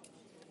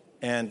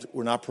 And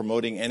we're not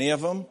promoting any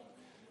of them,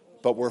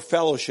 but we're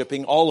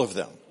fellowshipping all of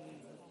them.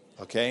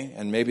 Okay?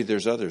 And maybe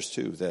there's others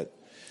too that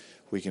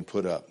we can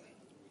put up.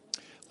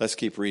 Let's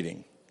keep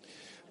reading.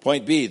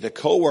 Point B, the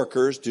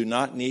co-workers do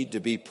not need to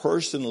be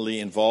personally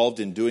involved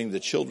in doing the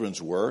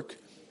children's work.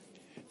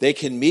 They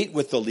can meet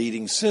with the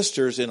leading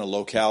sisters in a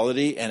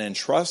locality and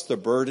entrust the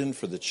burden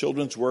for the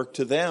children's work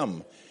to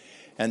them,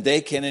 and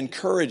they can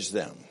encourage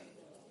them.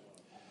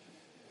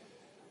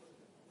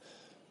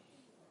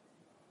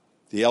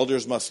 The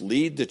elders must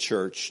lead the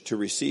church to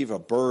receive a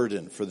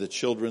burden for the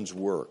children's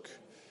work.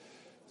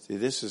 See,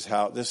 this is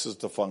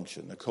the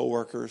function. The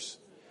co-workers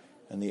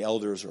and the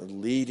elders are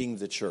leading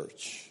the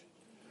church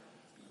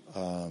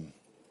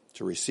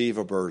to receive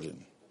a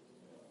burden.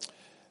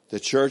 The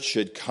church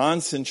should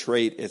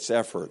concentrate its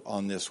effort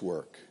on this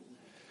work.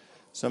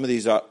 Some of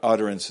these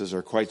utterances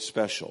are quite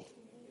special.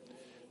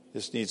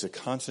 This needs a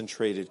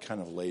concentrated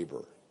kind of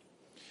labor.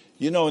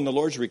 You know, in the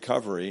Lord's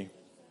recovery,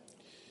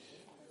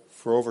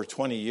 for over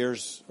 20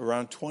 years,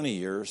 around 20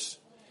 years,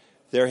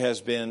 there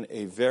has been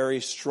a very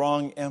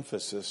strong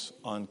emphasis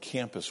on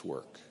campus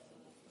work.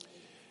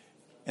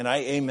 And I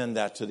amen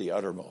that to the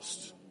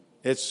uttermost.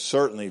 It's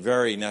certainly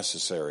very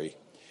necessary.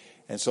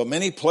 And so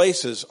many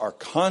places are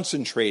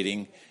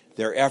concentrating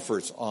their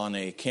efforts on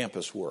a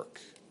campus work.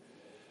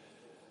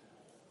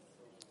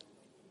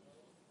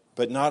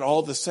 But not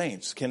all the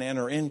saints can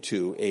enter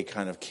into a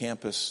kind of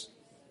campus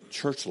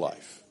church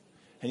life.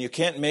 And you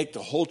can't make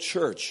the whole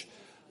church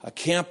a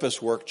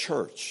campus work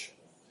church.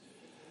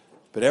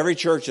 But every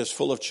church is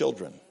full of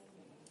children.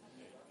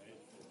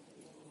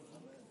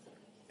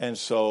 And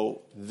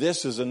so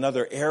this is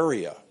another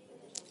area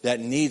that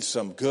needs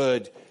some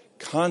good,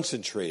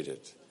 concentrated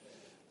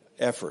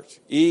effort,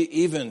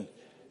 even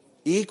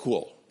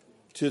equal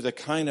to the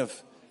kind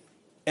of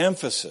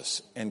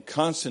emphasis and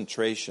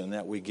concentration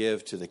that we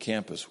give to the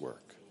campus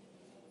work.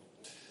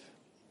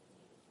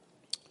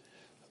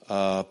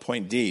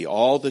 Point D,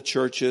 all the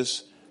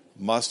churches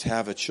must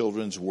have a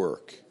children's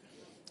work.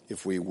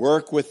 If we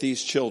work with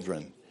these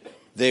children,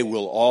 they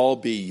will all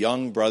be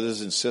young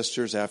brothers and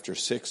sisters after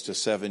 6 to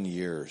 7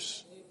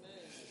 years.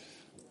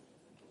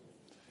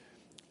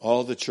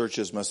 All the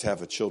churches must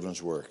have a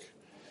children's work.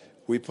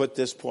 We put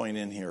this point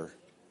in here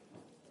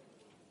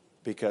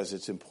because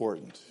it's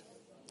important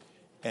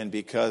and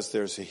because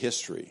there's a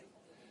history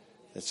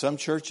that some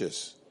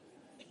churches,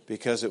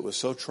 because it was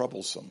so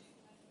troublesome,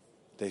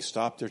 they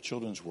stopped their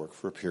children's work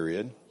for a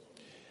period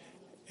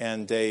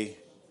and they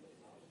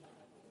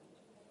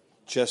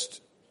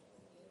just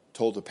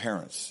told the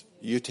parents,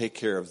 you take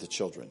care of the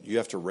children. You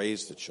have to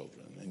raise the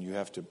children and you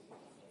have to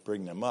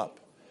bring them up.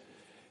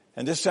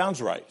 And this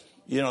sounds right.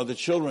 You know, the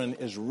children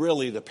is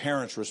really the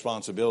parents'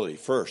 responsibility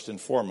first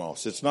and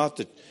foremost. It's not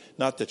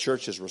the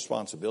church's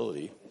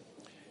responsibility.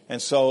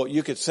 And so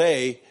you could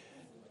say,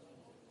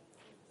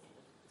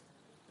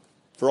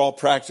 for all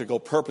practical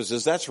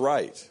purposes, that's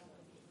right.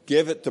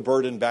 Give it the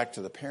burden back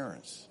to the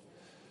parents.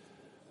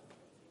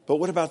 But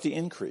what about the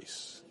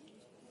increase?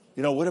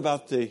 You know, what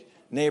about the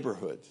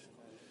neighborhood?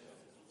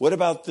 What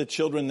about the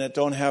children that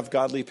don't have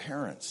godly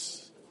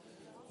parents?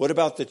 What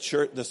about the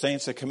church, the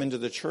saints that come into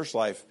the church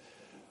life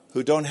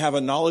who don't have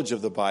a knowledge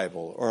of the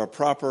Bible or a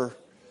proper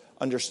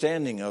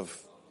understanding of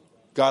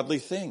godly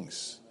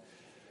things?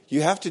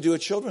 You have to do a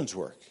children's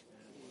work.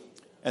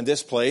 And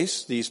this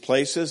place, these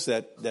places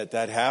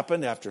that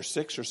happened after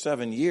 6 or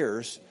 7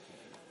 years,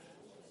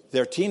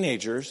 their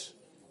teenagers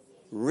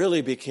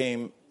really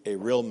became a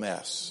real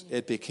mess.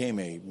 It became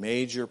a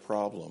major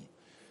problem.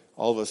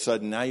 All of a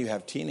sudden, now you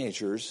have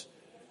teenagers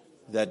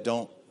that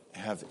don't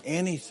have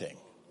anything.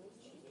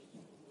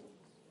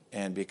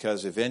 And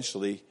because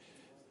eventually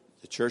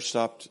the church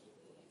stopped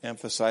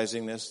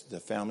emphasizing this, the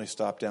family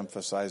stopped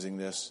emphasizing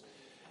this,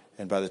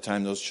 and by the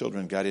time those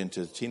children got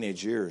into the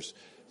teenage years,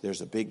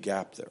 there's a big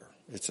gap there.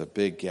 It's a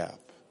big gap.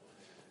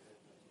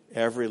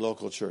 Every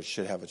local church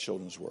should have a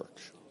children's work.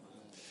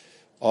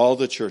 All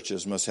the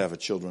churches must have a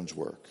children's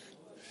work.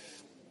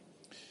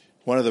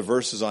 One of the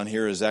verses on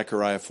here is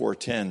Zechariah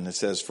 4:10. It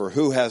says, "For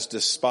who has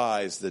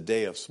despised the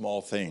day of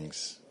small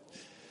things?"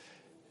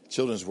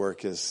 Children's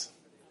work is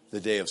the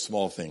day of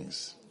small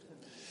things.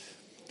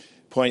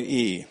 Point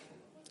E,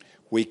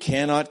 we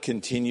cannot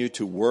continue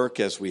to work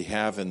as we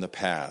have in the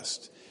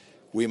past.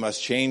 We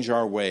must change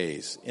our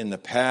ways. In the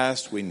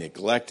past, we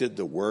neglected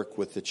the work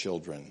with the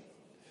children.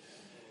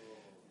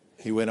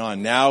 He went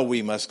on, now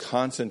we must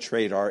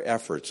concentrate our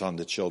efforts on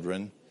the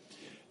children,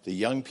 the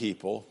young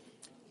people,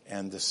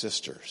 and the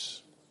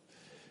sisters.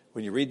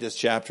 When you read this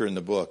chapter in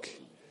the book,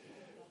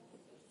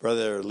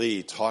 Brother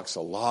Lee talks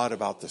a lot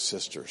about the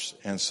sisters.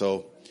 And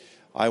so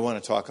I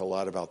want to talk a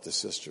lot about the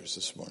sisters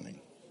this morning.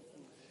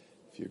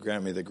 If you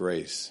grant me the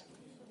grace.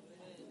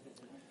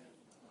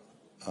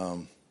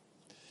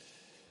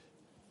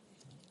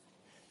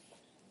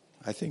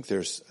 I think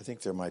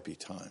there might be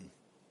time.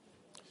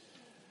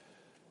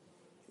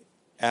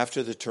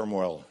 After the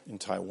turmoil in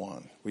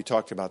Taiwan, we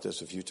talked about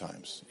this a few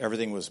times.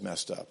 Everything was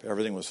messed up.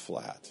 Everything was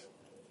flat.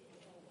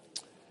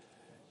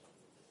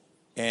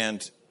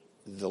 And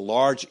the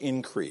large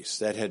increase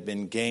that had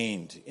been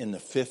gained in the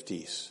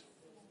 50s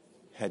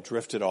had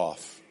drifted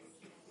off.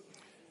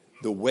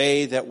 The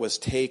way that was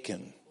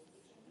taken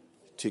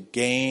to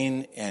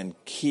gain and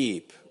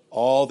keep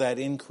all that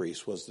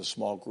increase was the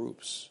small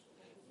groups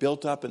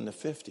built up in the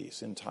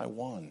 50s in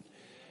Taiwan.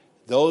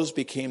 Those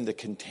became the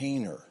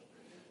container,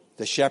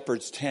 the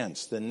shepherd's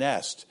tents, the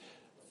nest,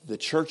 the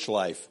church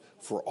life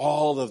for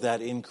all of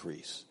that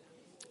increase.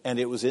 And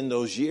it was in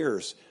those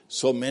years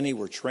so many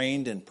were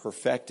trained and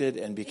perfected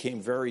and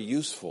became very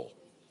useful.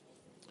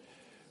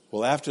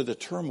 Well, after the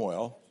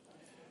turmoil,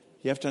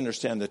 you have to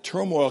understand the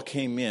turmoil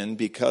came in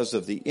because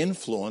of the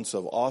influence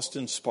of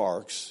Austin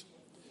Sparks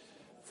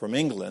from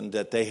England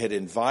that they had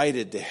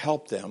invited to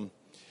help them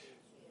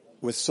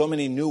with so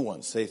many new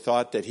ones. They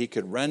thought that he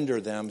could render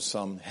them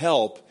some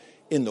help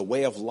in the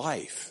way of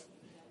life.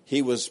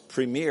 He was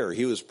premier.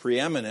 He was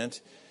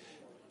preeminent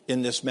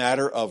in this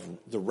matter of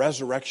the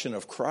resurrection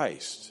of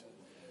Christ.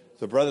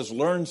 The brothers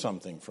learned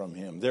something from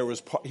him.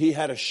 He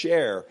had a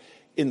share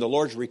in the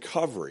Lord's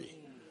recovery.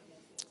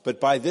 But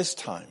by this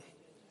time,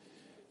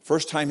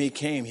 first time he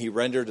came, he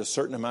rendered a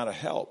certain amount of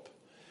help.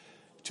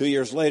 2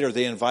 years later,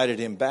 they invited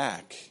him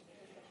back.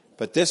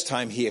 But this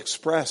time he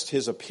expressed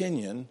his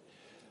opinion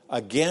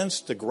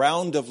against the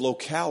ground of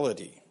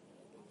locality,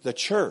 the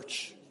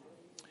church.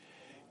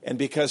 And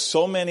because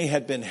so many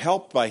had been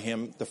helped by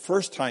him the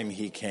first time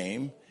he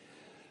came,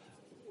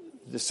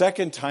 the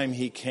second time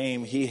he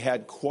came, he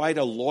had quite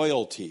a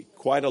loyal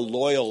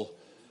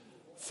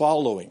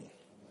following.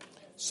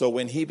 So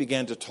when he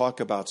began to talk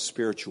about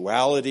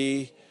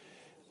spirituality,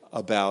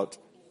 about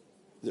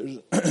there's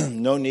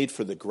no need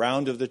for the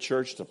ground of the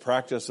church, the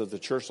practice of the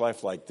church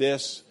life like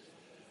this,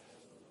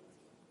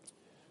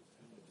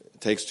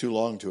 it takes too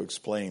long to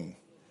explain.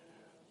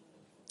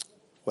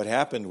 What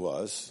happened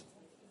was,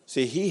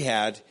 see,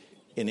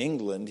 in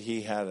England,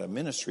 he had a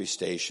ministry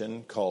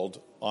station called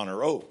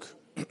Honor Oak.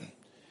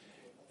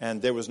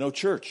 And there was no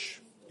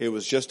church. It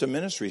was just a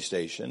ministry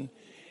station.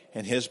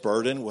 And his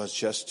burden was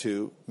just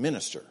to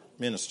minister.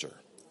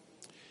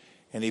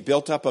 And he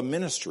built up a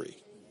ministry.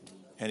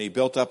 And he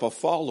built up a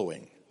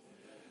following.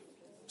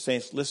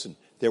 Saints, listen,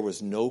 there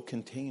was no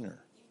container.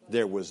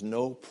 There was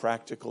no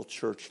practical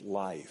church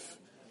life.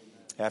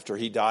 After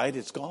he died,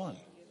 it's gone.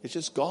 It's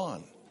just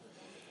gone.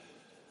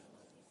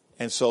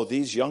 And so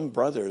these young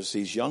brothers,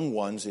 these young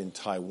ones in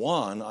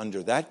Taiwan,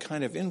 under that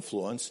kind of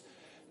influence,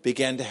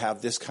 began to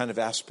have this kind of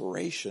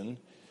aspiration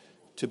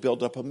to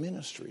build up a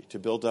ministry, to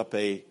build up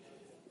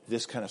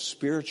this kind of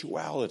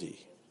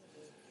spirituality.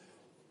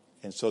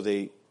 And so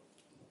they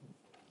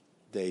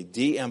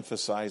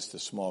de-emphasized the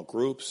small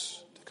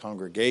groups. The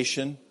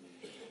congregation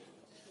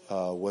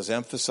was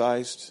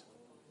emphasized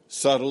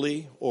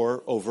subtly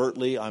or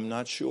overtly, I'm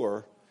not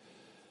sure.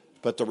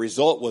 But the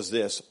result was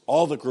this: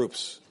 all the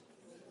groups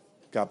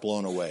got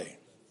blown away.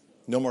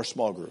 No more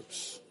small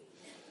groups.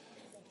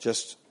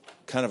 Just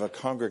kind of a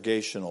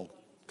congregational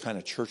kind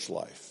of church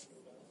life.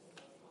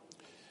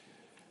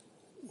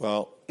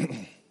 Well,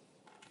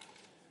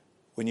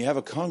 when you have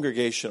a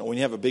congregation, when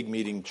you have a big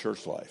meeting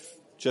church life,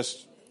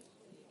 just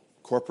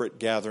corporate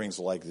gatherings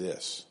like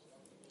this,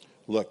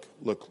 look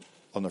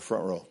on the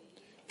front row.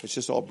 It's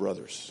just all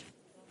brothers.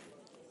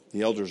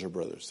 The elders are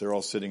brothers. They're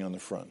all sitting on the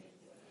front.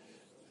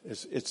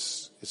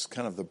 It's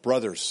kind of the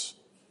brothers.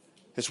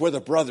 It's where the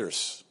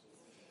brothers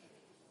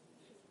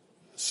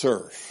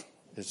serve.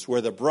 It's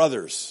where the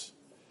brothers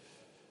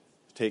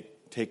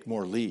take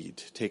more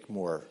lead, take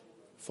more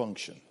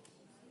function.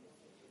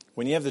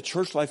 When you have the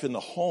church life in the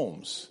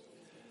homes,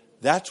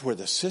 that's where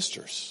the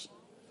sisters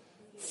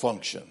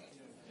function.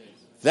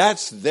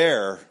 That's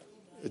their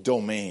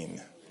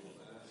domain.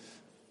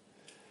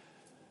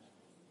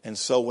 And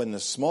so when the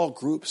small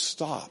group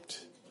stopped,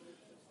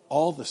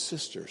 all the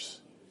sisters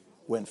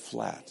went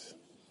flat.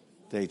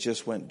 They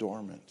just went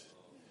dormant.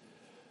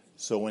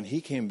 So when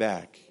he came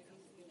back,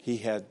 he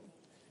had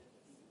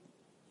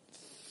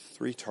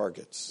 3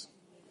 targets: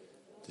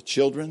 the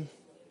children,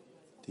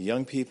 the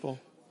young people,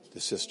 the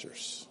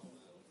sisters.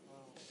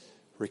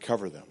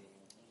 Recover them.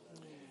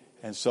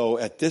 And so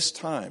at this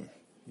time,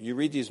 you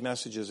read these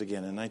messages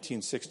again in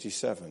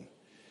 1967,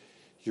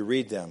 you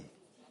read them.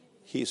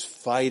 He's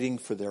fighting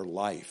for their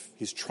life.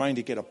 He's trying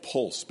to get a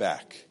pulse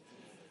back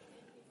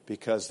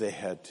because they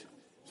had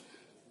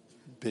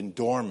been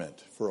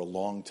dormant for a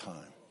long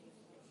time.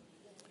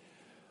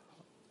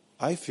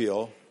 I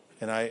feel,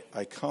 and I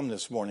come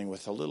this morning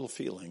with a little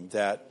feeling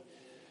that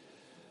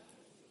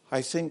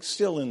I think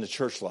still in the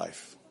church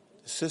life,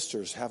 the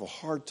sisters have a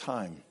hard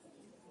time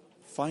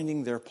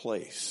finding their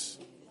place,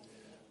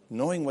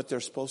 knowing what they're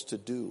supposed to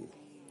do.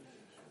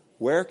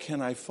 Where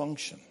can I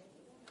function?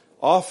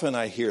 Often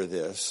I hear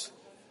this,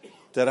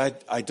 that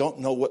I don't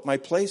know what my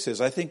place is.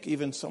 I think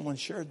even someone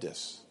shared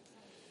this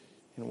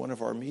in one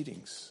of our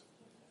meetings.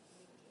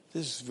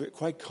 This is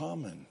quite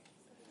common.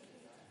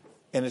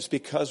 And it's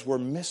because we're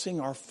missing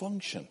our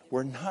function.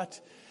 We're not,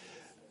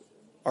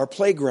 our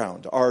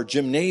playground, our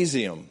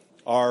gymnasium,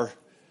 our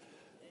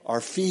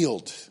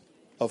field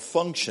of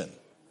function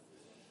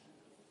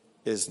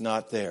is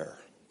not there.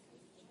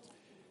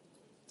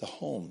 The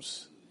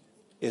homes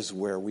is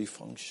where we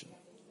function.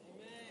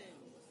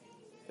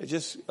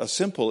 Just a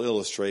simple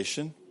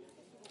illustration.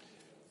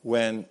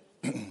 When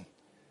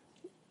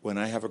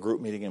I have a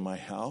group meeting in my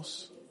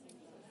house,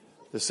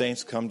 the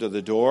saints come to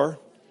the door.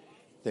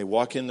 They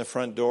walk in the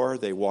front door.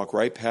 They walk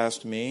right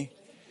past me.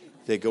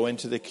 They go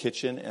into the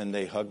kitchen and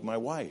they hug my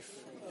wife.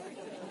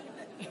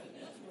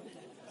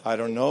 I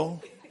don't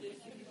know.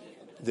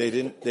 They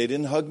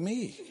didn't hug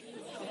me.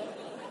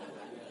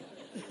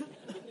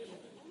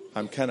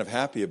 I'm kind of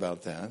happy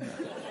about that.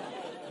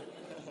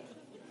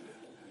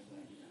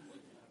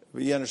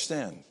 But you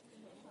understand.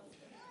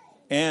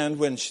 And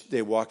when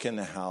they walk in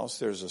the house,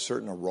 there's a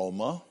certain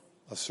aroma,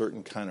 a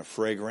certain kind of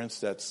fragrance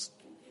that's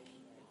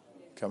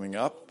coming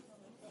up.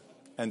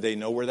 And they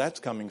know where that's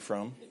coming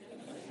from.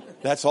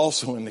 That's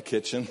also in the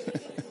kitchen.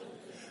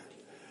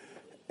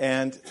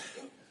 And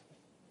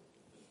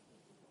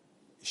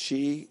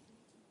she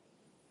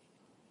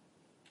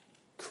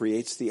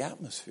creates the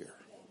atmosphere.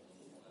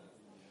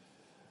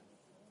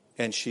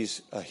 And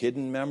she's a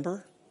hidden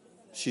member.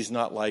 She's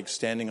not like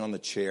standing on the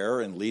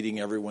chair and leading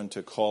everyone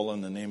to call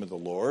on the name of the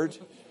Lord.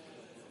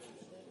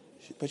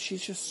 But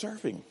she's just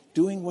serving,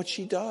 doing what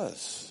she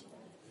does.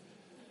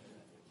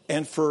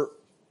 And for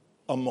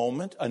a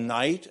moment, a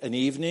night, an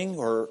evening,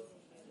 or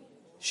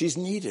she's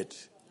needed.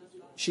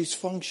 She's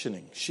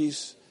functioning.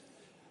 It's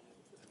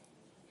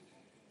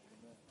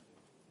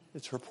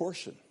her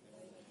portion.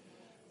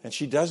 And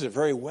she does it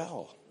very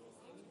well.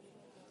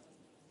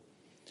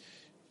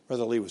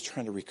 Brother Lee was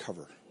trying to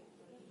recover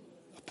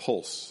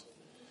pulse.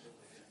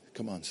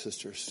 Come on,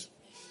 sisters.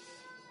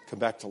 Come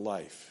back to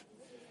life.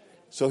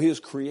 So he was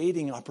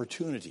creating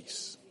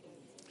opportunities.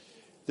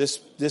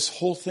 This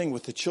whole thing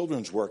with the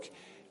children's work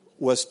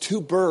was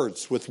 2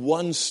 birds with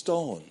 1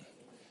 stone.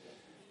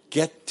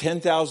 Get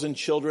 10,000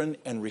 children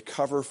and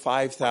recover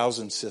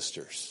 5,000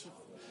 sisters.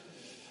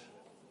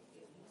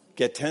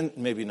 Get 10,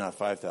 maybe not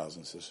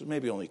 5,000 sisters,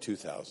 maybe only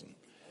 2,000.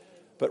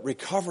 But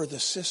recover the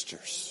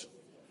sisters.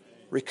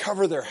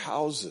 Recover their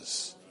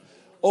houses.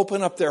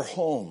 Open up their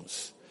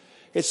homes.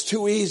 It's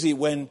too easy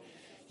when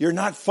you're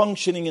not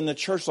functioning in the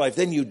church life.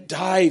 Then you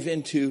dive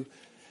into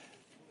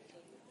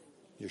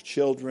your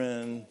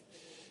children,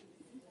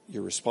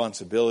 your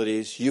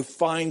responsibilities. You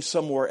find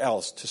somewhere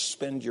else to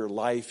spend your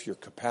life, your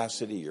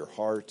capacity, your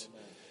heart,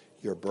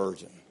 your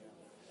burden.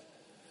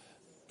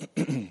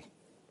 This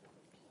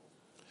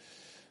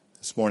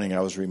morning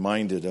I was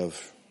reminded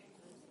of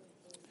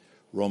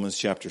Romans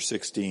chapter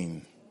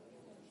 16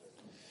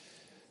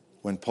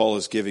 when Paul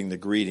is giving the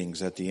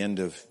greetings at the end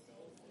of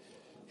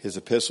his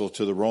epistle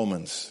to the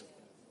Romans.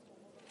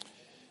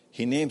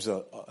 He names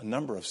a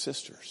number of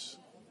sisters.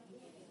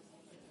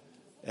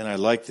 And I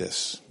like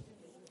this.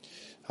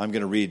 I'm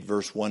going to read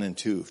verse 1 and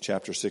 2 of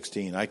chapter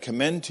 16. I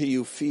commend to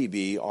you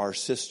Phoebe, our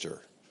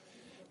sister.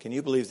 Can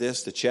you believe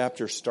this? The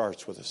chapter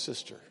starts with a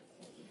sister.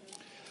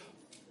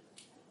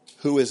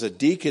 Who is a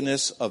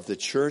deaconess of the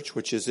church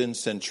which is in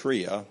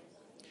Centuria,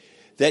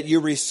 that you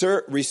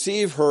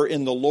receive her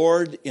in the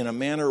Lord in a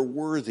manner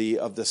worthy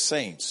of the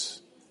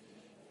saints.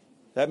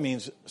 That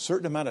means a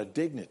certain amount of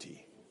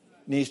dignity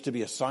needs to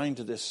be assigned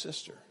to this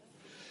sister.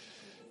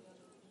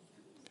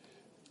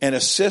 And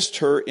assist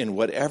her in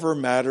whatever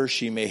matter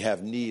she may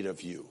have need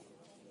of you.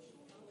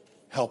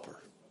 Help her.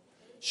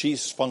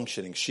 She's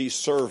functioning. She's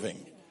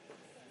serving.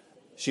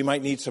 She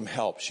might need some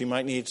help. She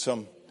might need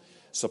some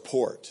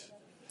support.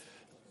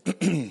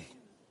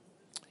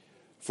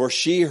 For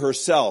she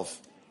herself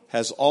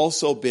has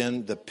also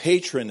been the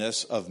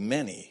patroness of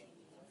many,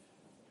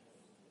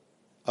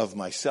 of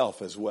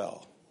myself as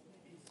well.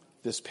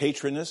 This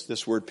patroness,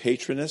 this word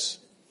patroness,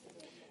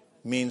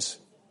 means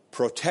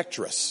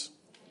protectress.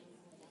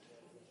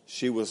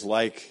 She was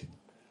like,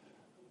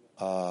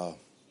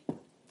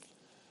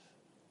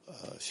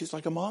 she's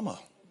like a mama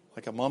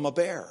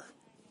bear.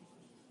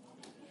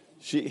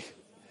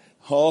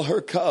 All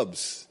her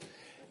cubs.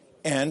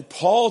 And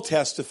Paul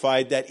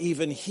testified that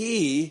even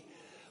he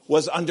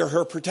was under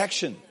her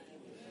protection.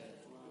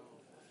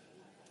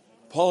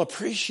 Paul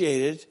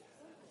appreciated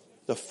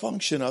the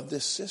function of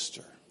this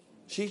sister.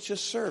 She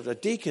just served, a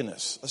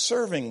deaconess, a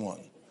serving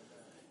one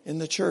in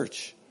the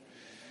church.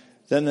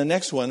 Then the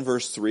next one,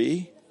 verse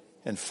 3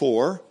 and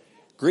 4,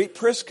 greet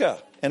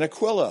Prisca and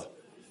Aquila.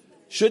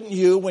 Shouldn't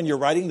you, when you're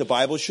writing the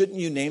Bible, shouldn't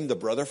you name the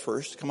brother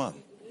first? Come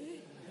on.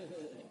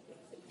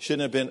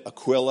 Shouldn't have been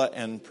Aquila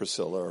and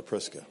Priscilla or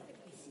Prisca.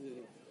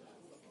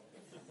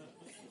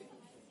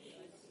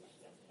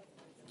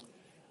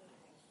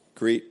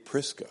 Greet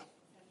Prisca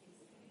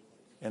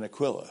and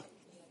Aquila,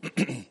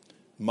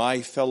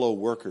 my fellow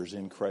workers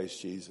in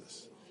Christ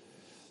Jesus,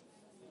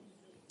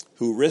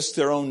 who risked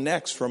their own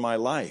necks for my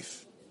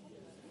life.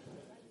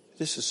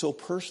 This is so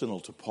personal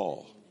to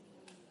Paul.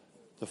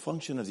 The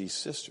function of these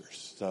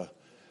sisters.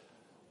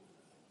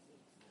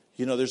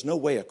 There's no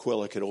way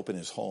Aquila could open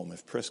his home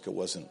if Prisca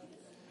wasn't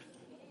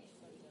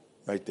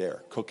right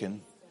there,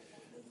 cooking,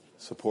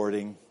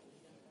 supporting,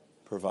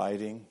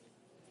 providing.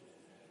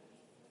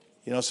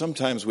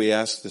 Sometimes we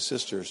ask the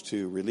sisters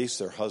to release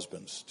their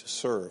husbands, to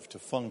serve, to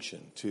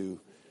function, to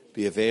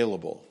be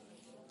available.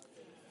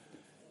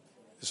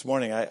 This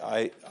morning,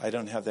 I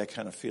don't have that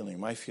kind of feeling.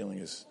 My feeling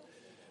is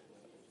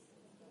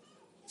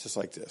just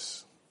like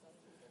this.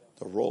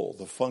 The role,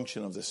 the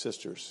function of the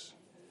sisters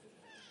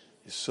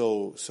is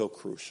so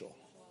crucial.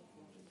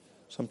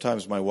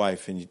 Sometimes my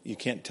wife, and you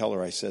can't tell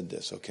her I said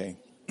this, okay?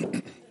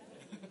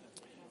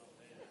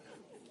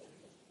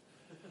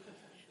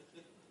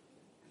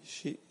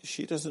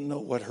 She doesn't know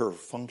what her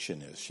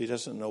function is. She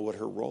doesn't know what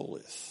her role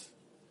is.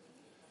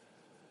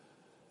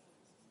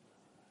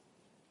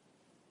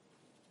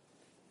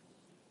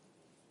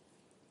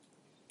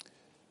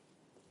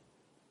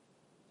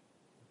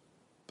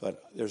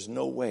 But there's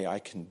no way I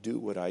can do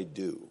what I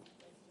do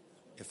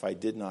if I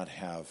did not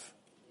have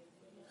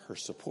her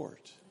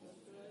support.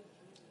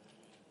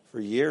 For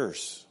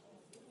years,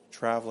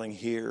 traveling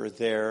here,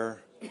 there,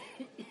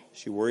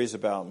 she worries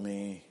about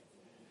me.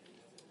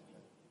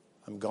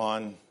 I'm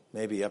gone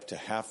maybe up to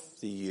half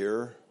the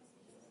year.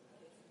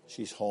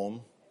 She's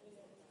home.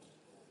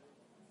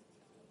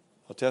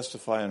 I'll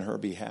testify on her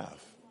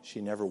behalf. She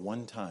never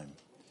one time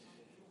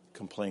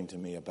complained to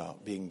me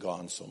about being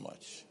gone so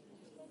much.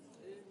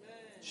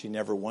 She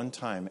never one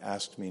time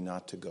asked me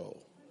not to go.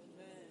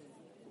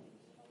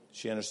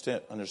 She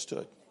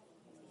understood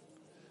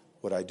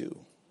what I do.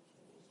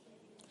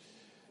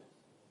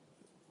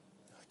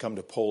 I come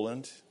to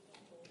Poland.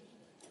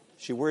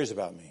 She worries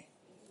about me.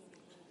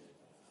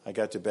 I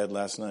got to bed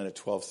last night at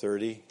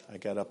 12:30. I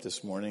got up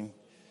this morning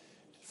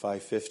at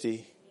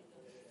 5:50.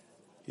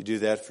 You do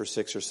that for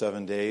 6 or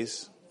 7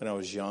 days. When I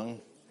was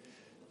young,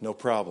 No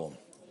problem.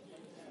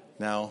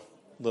 Now,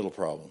 little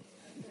problem.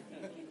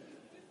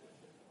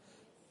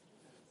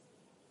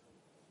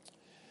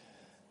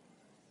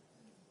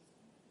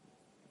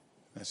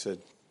 I said,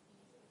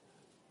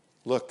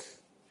 look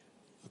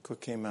what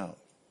came out.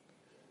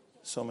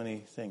 So many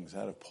things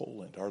out of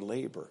Poland, our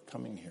labor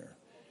coming here.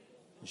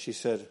 And she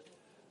said,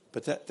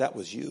 but that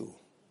was you.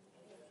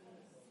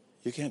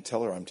 You can't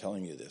tell her I'm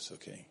telling you this,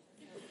 okay?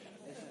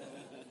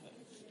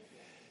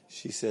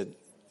 She said,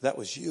 that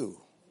was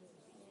you.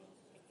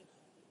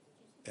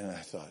 And I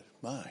thought,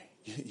 my,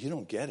 you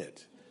don't get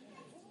it.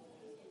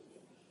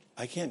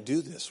 I can't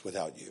do this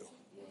without you.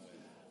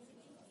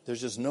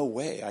 There's just no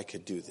way I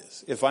could do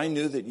this. If I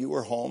knew that you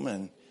were home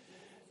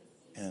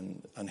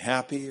and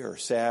unhappy or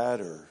sad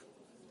or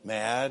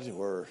mad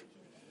or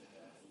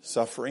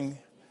suffering,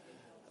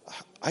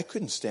 I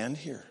couldn't stand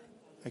here.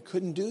 I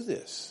couldn't do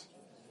this.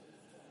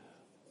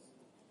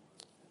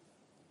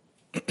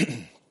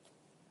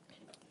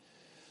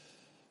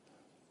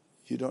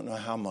 You don't know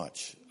how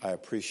much I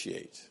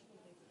appreciate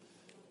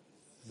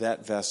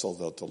that vessel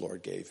that the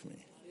Lord gave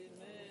me.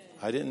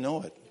 I didn't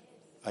know it.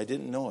 I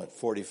didn't know it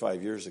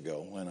 45 years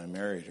ago when I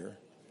married her.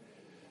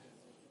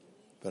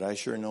 But I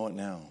sure know it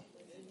now.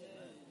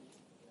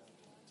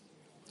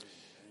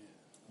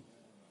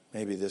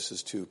 Maybe this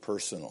is too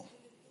personal.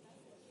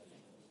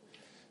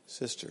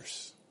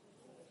 Sisters,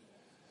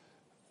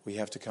 we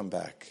have to come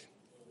back.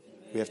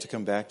 We have to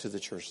come back to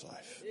the church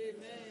life.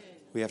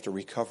 We have to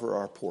recover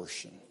our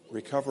portion,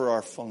 recover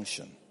our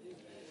function.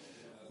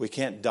 We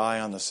can't die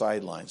on the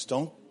sidelines.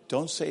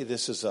 Don't say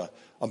this is a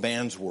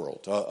man's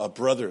world, a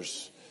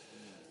brother's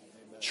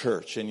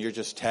church, and you're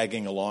just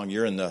tagging along.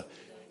 You're in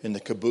the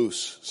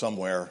caboose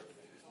somewhere,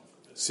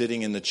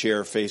 sitting in the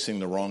chair facing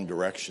the wrong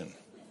direction.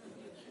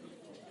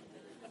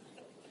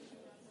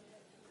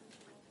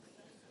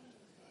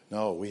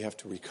 No, we have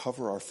to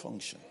recover our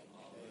function.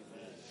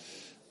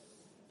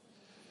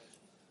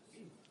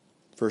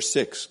 Verse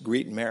 6,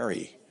 greet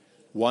Mary,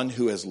 one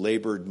who has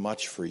labored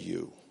much for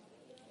you.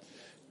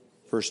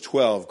 Verse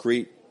 12,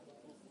 greet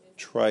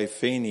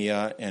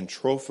Tryphenia and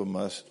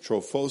Trophosa,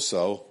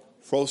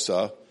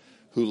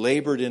 who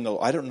labored in the,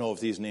 I don't know if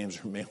these names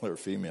are male or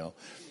female,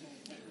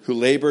 who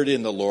labored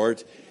in the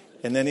Lord.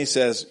 And then he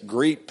says,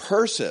 greet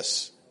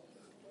Persis,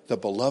 the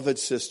beloved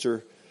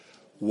sister,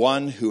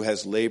 one who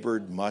has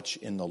labored much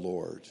in the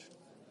Lord.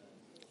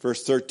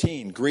 Verse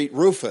 13, greet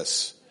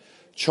Rufus,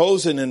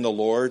 chosen in the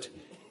Lord,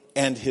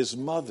 and his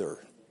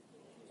mother,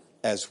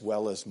 as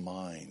well as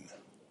mine.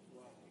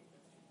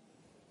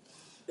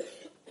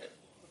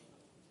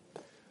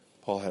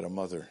 Paul had a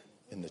mother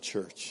in the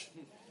church.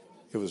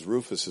 It was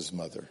Rufus's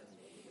mother.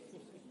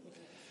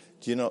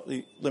 Do you know,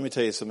 let me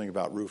tell you something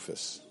about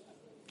Rufus.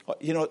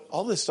 You know,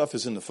 all this stuff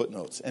is in the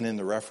footnotes and in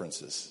the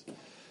references.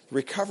 The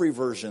recovery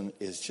version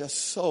is just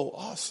so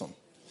awesome.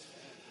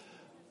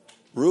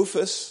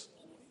 Rufus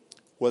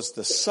was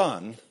the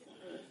son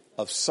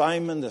of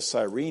Simon the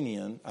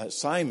Cyrenian,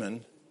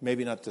 Simon,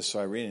 maybe not the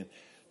Cyrenian,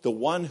 the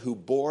one who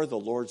bore the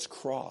Lord's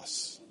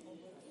cross.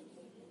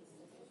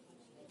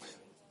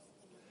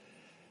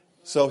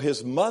 So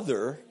his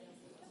mother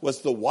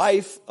was the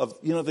wife of,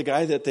 you know, the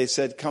guy that they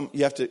said, come,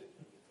 you have to,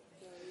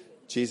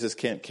 Jesus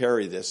can't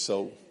carry this,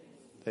 so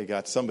they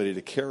got somebody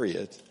to carry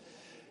it.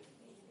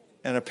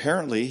 And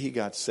apparently he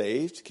got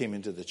saved, came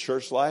into the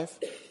church life.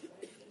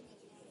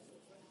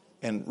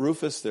 And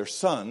Rufus, their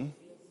son,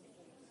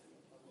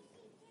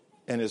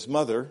 and his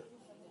mother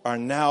are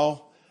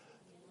now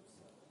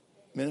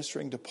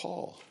ministering to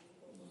Paul.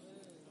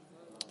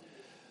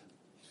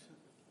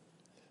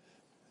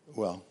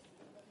 Well,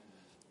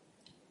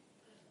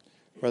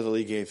 Brother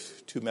Lee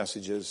gave 2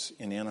 messages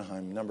in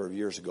Anaheim a number of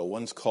years ago.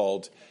 One's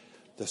called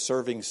The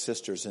Serving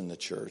Sisters in the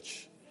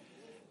Church,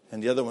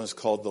 and the other one's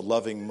called The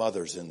Loving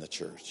Mothers in the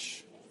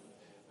Church.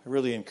 I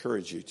really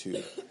encourage you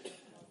to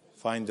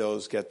find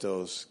those, get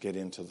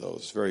into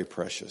those. Very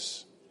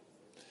precious.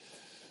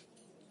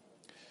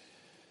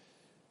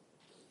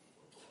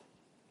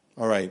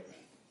 All right,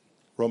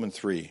 Romans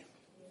 3.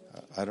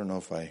 I don't know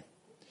if I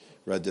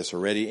read this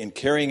already. In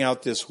carrying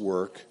out this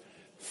work,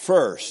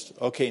 first,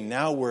 okay,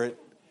 now we're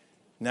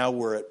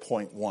at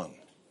point 1.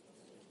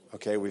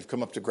 Okay, we've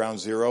come up to ground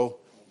zero.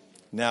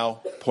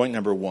 Now, point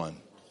number 1.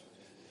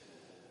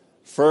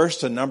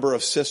 First, a number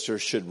of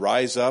sisters should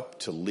rise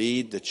up to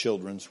lead the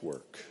children's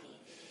work.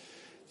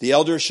 The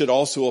elders should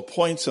also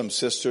appoint some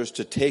sisters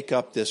to take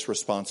up this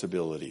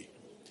responsibility.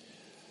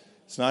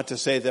 It's not to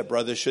say that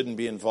brothers shouldn't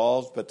be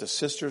involved, but the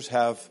sisters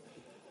have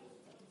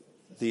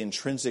the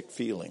intrinsic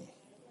feeling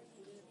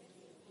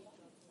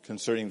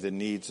concerning the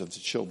needs of the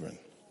children.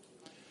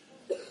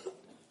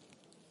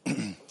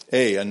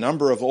 A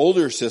number of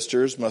older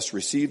sisters must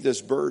receive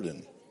this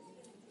burden.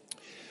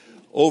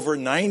 Over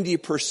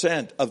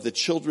 90% of the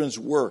children's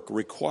work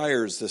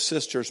requires the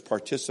sisters'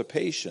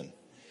 participation.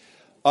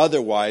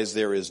 Otherwise,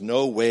 there is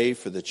no way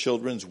for the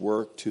children's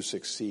work to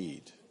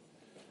succeed.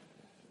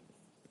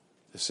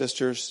 The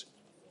sisters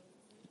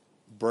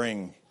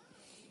bring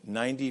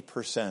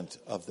 90%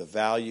 of the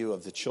value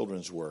of the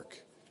children's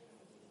work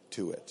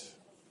to it.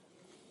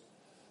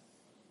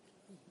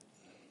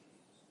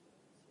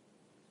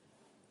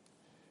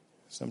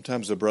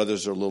 Sometimes the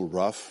brothers are a little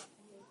rough,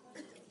 a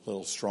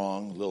little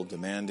strong, a little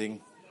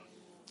demanding.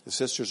 The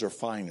sisters are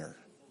finer.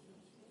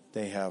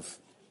 They have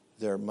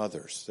their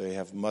mothers. They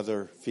have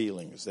mother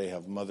feelings. They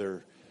have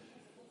mother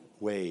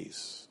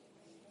ways.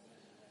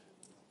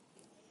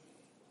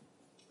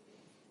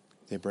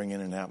 They bring in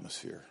an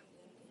atmosphere.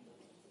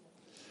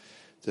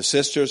 The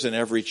sisters in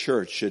every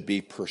church should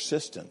be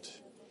persistent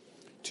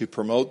to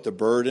promote the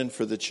burden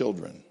for the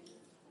children.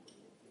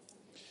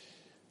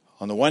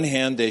 On the one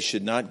hand, they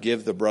should not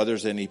give the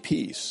brothers any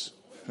peace.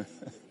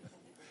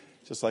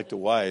 Just like the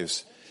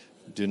wives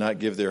do not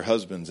give their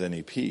husbands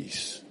any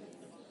peace.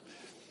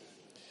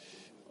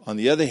 On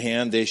the other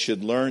hand, they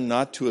should learn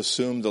not to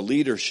assume the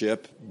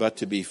leadership, but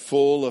to be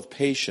full of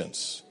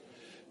patience,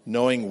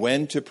 knowing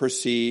when to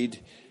proceed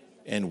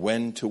and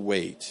when to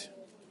wait.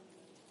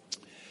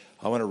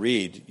 I want to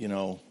read,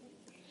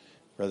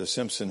 Brother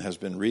Simpson has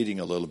been reading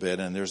a little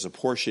bit, and there's a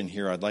portion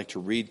here I'd like to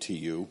read to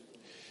you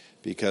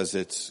because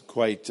it's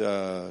quite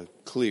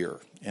clear.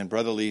 And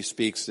Brother Lee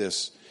speaks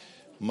this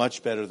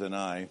much better than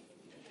I.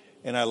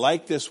 And I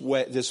like this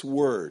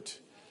word.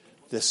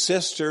 The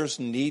sisters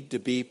need to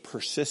be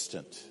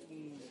persistent.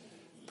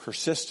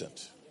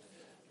 Persistent.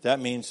 That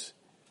means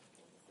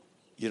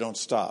you don't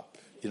stop.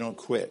 You don't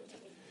quit.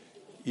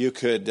 You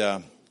could,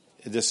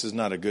 this is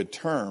not a good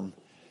term.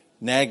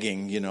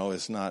 Nagging,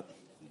 is not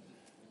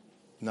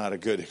a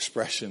good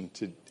expression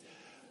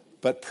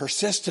but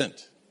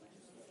persistent.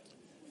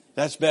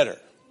 That's better.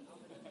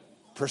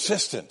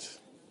 Persistent.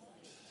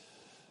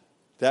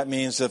 That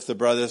means if the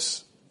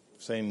brothers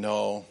say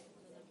no,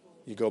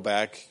 you go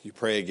back, you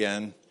pray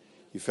again,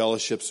 you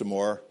fellowship some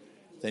more,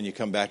 then you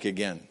come back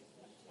again.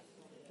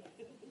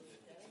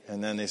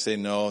 And then they say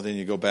no, then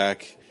you go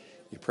back,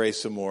 you pray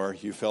some more,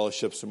 you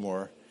fellowship some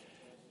more,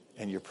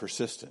 and you're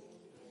persistent.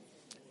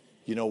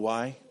 You know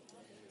why?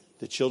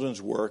 The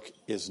children's work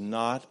is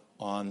not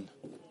on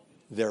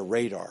their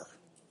radar.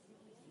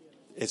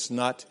 It's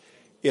not,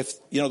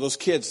 those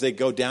kids, they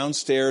go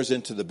downstairs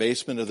into the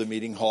basement of the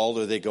meeting hall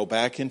or they go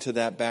back into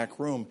that back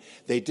room,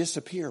 they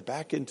disappear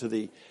back into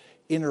the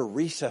inner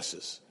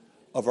recesses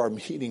of our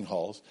meeting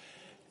halls,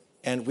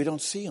 and we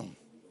don't see them.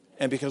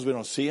 And because we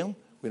don't see them,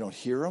 we don't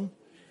hear them,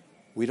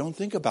 we don't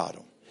think about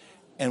them.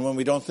 And when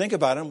we don't think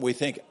about them, we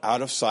think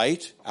out of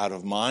sight, out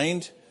of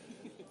mind.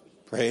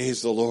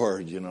 Praise the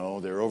Lord,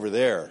 they're over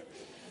there.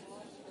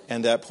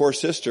 And that poor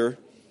sister,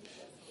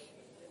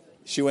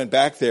 she went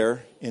back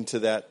there into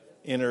that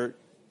inner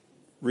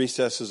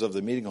recesses of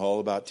the meeting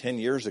hall about 10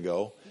 years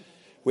ago.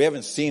 We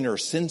haven't seen her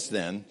since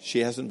then.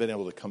 She hasn't been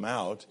able to come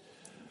out.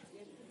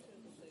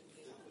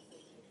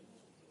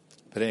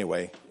 But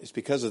anyway, it's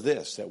because of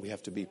this that we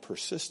have to be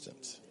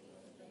persistent.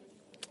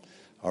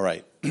 All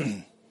right.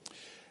 And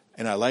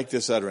I like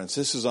this utterance.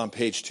 This is on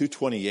page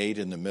 228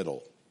 in the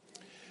middle.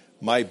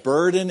 My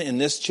burden in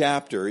this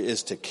chapter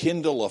is to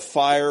kindle a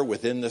fire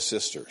within the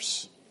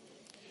sisters.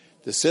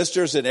 The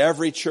sisters in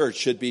every church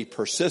should be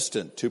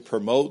persistent to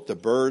promote the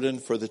burden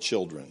for the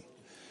children.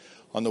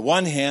 On the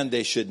one hand,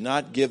 they should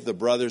not give the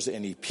brothers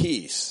any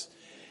peace.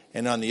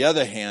 And on the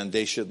other hand,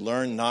 they should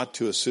learn not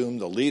to assume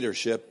the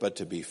leadership, but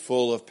to be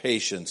full of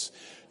patience,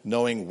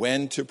 knowing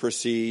when to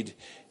proceed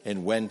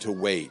and when to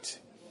wait.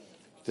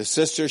 The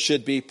sisters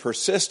should be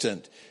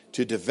persistent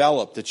to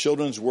develop the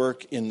children's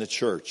work in the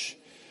church.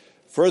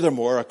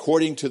 Furthermore,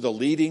 according to the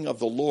leading of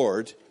the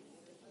Lord,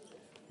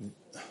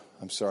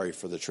 I'm sorry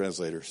for the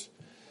translators,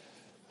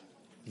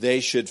 they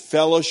should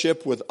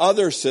fellowship with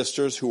other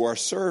sisters who are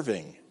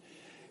serving.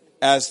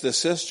 As the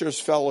sisters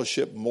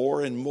fellowship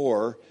more and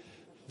more,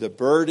 the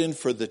burden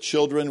for the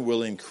children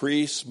will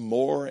increase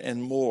more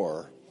and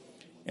more,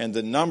 and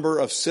the number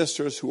of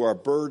sisters who are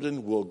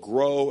burdened will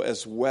grow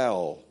as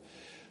well.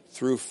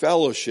 Through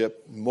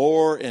fellowship,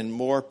 more and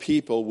more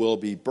people will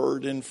be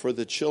burdened for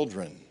the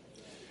children.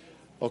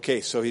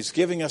 Okay, so he's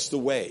giving us the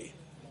way.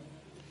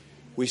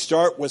 We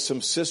start with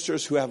some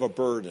sisters who have a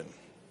burden,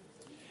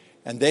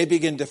 and they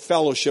begin to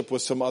fellowship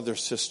with some other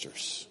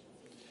sisters,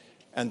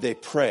 and they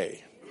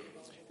pray,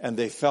 and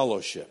they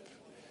fellowship.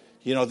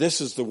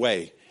 This is the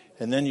way.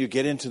 And then you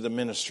get into the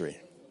ministry.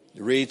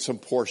 You read some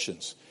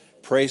portions,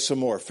 pray some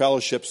more,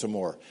 fellowship some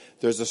more.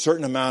 There's a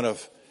certain amount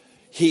of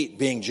heat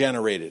being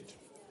generated.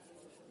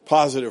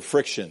 Positive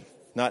friction,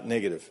 not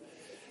negative.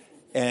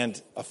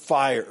 And a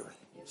fire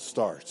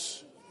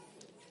starts.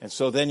 And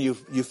so then you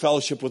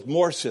fellowship with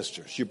more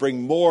sisters. You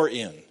bring more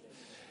in.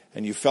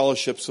 And you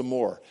fellowship some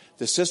more.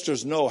 The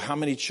sisters know how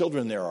many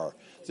children there are.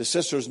 The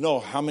sisters know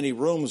how many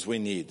rooms we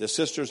need. The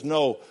sisters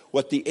know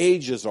what the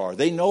ages are.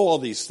 They know all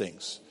these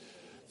things.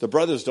 The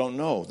brothers don't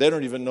know. They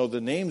don't even know the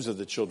names of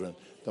the children.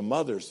 The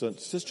mothers, the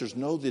sisters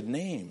know the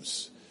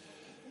names.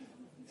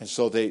 And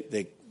so they're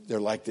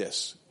like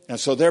this. And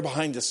so they're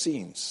behind the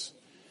scenes,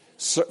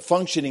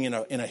 functioning in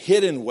a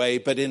hidden way,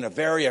 but in a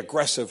very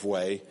aggressive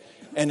way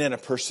and in a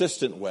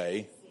persistent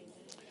way.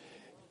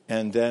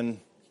 And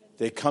then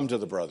they come to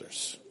the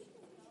brothers.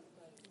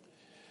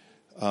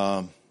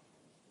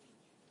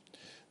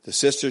 The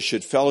sisters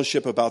should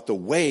fellowship about the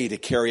way to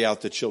carry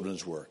out the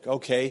children's work.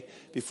 Okay,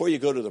 before you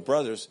go to the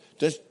brothers,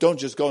 don't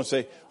just go and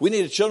say, we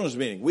need a children's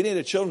meeting. We need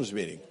a children's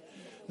meeting.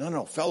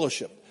 No,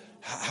 fellowship.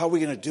 How are we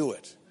going to do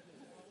it?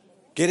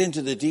 Get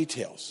into the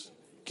details.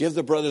 Give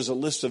the brothers a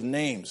list of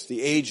names,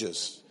 the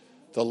ages,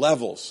 the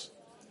levels,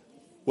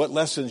 what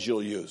lessons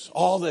you'll use.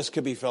 All this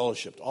could be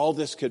fellowshipped. All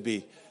this could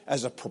be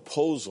as a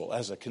proposal,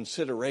 as a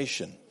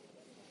consideration.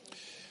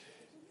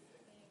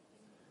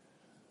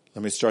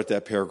 Let me start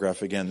that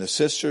paragraph again. The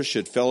sisters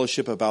should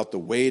fellowship about the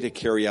way to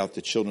carry out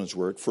the children's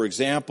work. For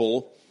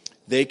example,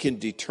 they can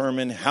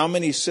determine how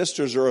many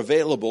sisters are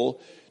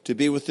available to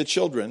be with the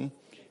children,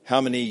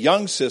 how many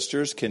young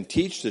sisters can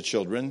teach the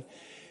children,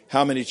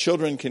 how many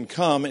children can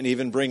come and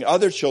even bring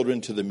other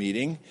children to the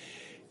meeting,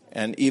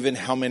 and even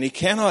how many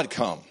cannot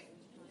come.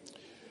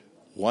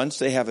 Once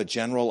they have a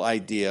general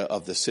idea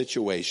of the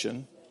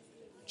situation,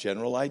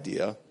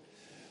 the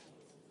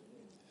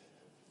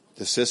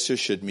sisters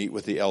should meet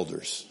with the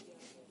elders.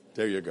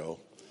 There you go.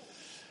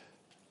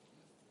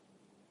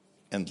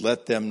 And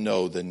let them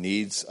know the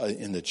needs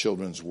in the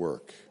children's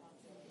work.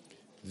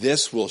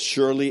 This will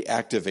surely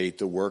activate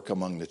the work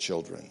among the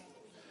children.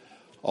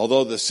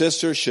 Although the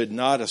sisters should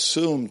not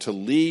assume to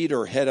lead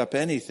or head up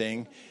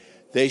anything,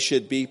 they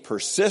should be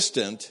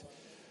persistent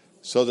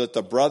so that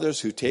the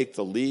brothers who take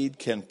the lead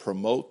can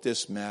promote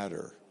this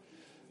matter.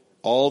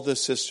 All the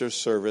sisters'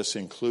 service,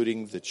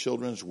 including the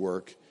children's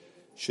work,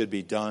 should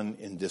be done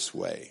in this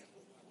way.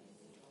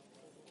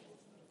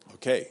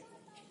 Okay,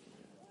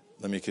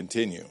 let me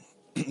continue.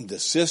 The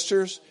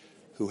sisters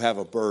who have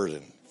a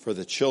burden for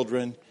the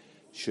children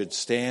should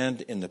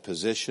stand in the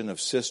position of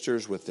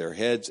sisters with their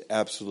heads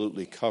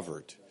absolutely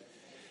covered.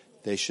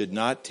 They should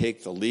not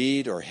take the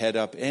lead or head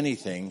up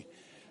anything,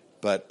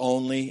 but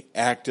only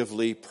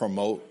actively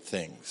promote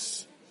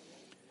things.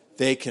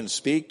 They can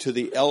speak to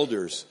the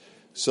elders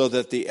so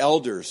that the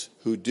elders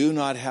who do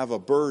not have a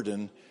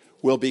burden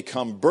will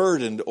become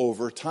burdened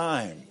over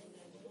time.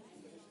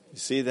 You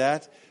see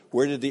that?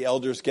 Where did the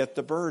elders get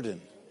the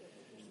burden?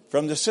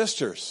 From the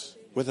sisters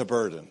with a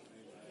burden.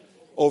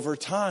 Over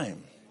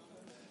time.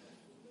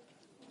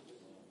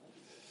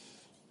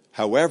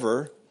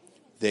 However,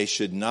 they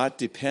should not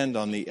depend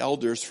on the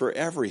elders for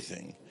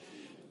everything,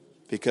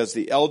 because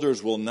the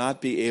elders will not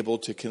be able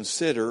to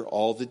consider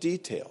all the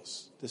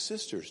details. The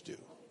sisters do.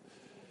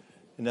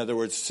 In other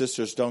words,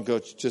 sisters don't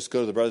just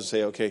go to the brothers and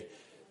say, okay,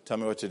 tell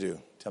me what to do.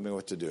 Tell me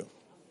what to do.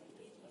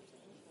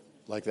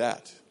 Like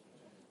that.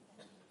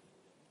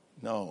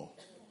 No.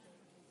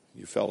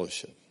 You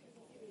fellowship.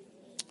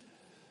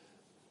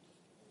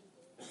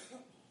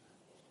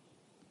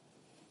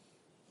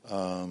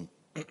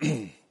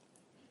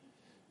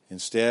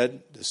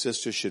 Instead, the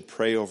sisters should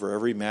pray over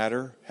every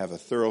matter, have a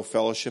thorough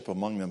fellowship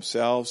among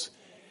themselves,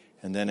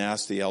 and then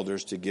ask the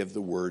elders to give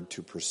the word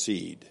to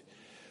proceed.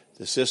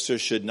 The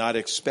sisters should not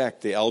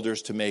expect the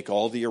elders to make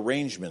all the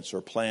arrangements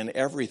or plan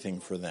everything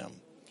for them.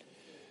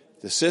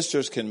 The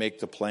sisters can make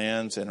the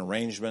plans and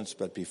arrangements,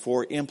 but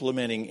before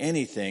implementing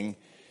anything,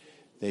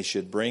 they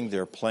should bring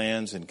their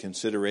plans and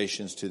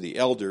considerations to the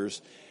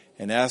elders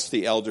and ask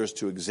the elders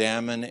to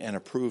examine and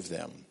approve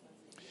them.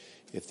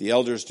 If the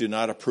elders do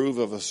not approve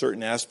of a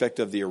certain aspect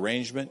of the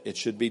arrangement, it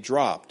should be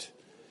dropped.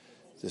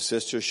 The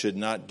sisters should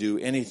not do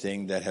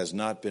anything that has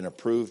not been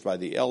approved by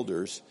the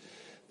elders.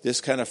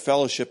 This kind of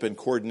fellowship and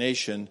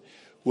coordination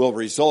will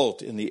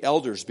result in the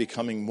elders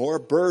becoming more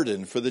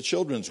burden for the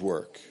children's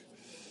work.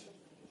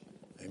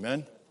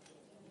 Amen?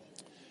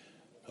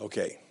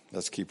 Okay,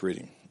 let's keep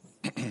reading.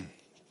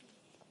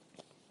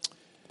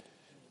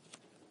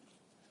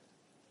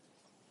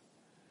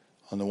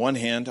 On the one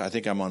hand, I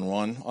think I'm on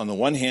one. On the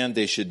one hand,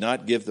 they should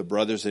not give the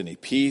brothers any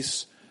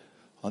peace.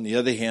 On the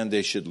other hand,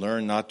 they should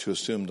learn not to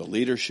assume the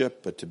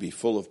leadership, but to be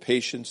full of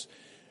patience,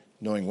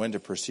 knowing when to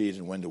proceed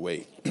and when to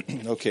wait.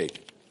 Okay.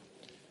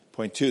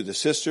 Point 2, the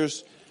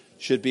sisters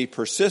should be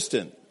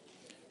persistent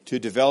to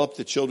develop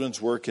the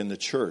children's work in the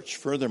church.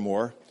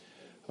 Furthermore,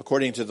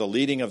 according to the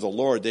leading of the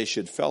Lord, they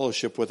should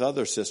fellowship with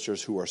other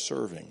sisters who are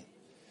serving.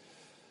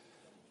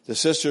 The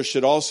sisters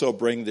should also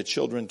bring the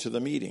children to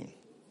the meeting.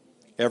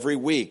 Every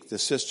week, the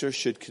sisters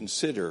should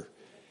consider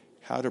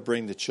how to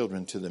bring the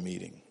children to the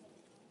meeting.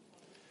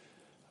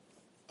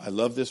 I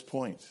love this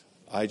point.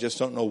 I just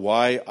don't know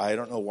why. I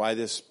don't know why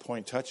this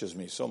point touches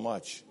me so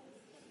much.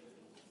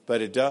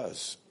 But it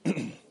does.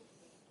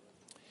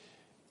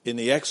 In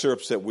the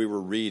excerpts that we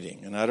were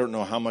reading, and I don't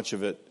know how much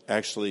of it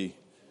actually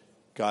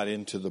got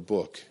into the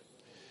book,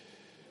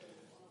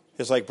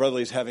 it's like Brother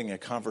Lee's having a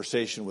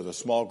conversation with a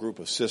small group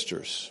of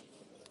sisters.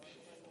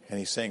 And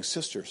he's saying,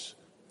 sisters,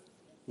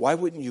 why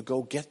wouldn't you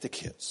go get the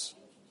kids?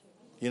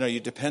 You know, you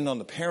depend on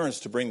the parents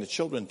to bring the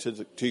children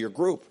to your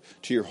group,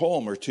 to your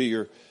home, or to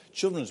your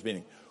children's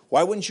meeting.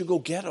 Why wouldn't you go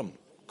get them?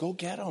 Go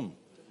get them.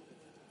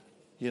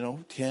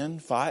 10,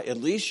 5. At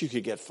least you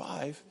could get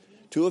 5.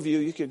 2 of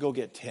you could go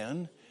get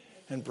 10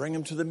 and bring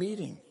them to the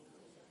meeting.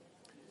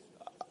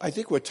 I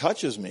think what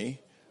touches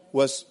me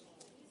was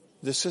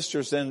the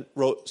sisters then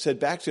said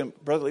back to him,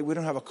 Brother Lee, we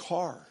don't have a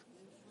car.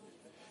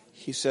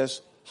 He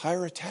says,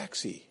 hire a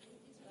taxi.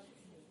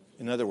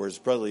 In other words,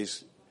 Brother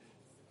Lee's,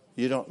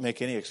 you don't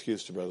make any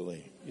excuse to Brother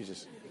Lee.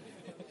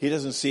 He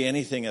doesn't see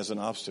anything as an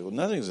obstacle.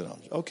 Nothing's an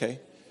obstacle.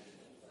 Okay.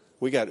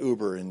 We got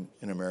Uber in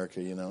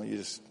America, you know. You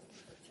just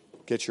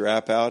get your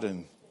app out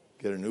and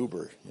get an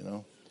Uber, you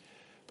know.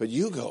 But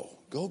you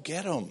go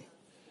get them.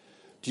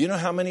 Do you know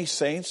how many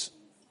saints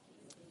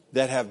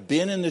that have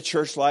been in the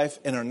church life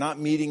and are not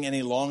meeting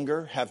any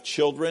longer, have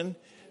children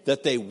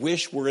that they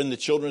wish were in the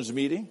children's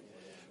meeting?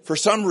 For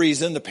some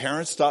reason, the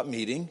parents stopped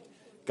meeting,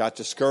 got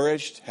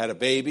discouraged, had a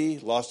baby,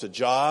 lost a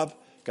job,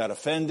 got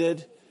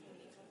offended,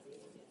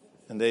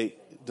 and they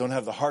don't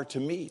have the heart to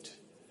meet.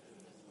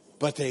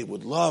 But they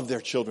would love their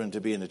children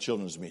to be in the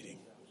children's meeting.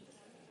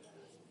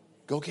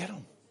 Go get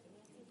them.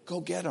 Go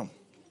get them.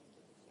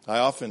 I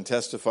often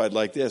testified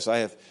like this. I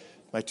have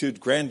my 2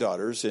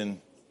 granddaughters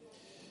in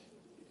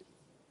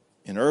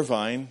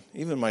Irvine,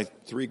 even my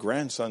 3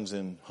 grandsons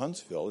in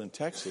Huntsville in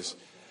Texas.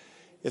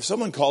 If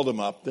someone called them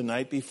up the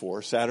night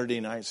before,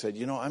 Saturday night, said,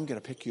 you know, I'm going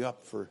to pick you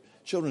up for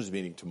children's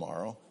meeting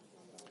tomorrow.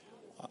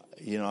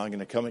 You know, I'm going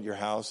to come at your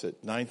house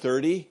at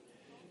 9:30.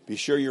 Be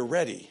sure you're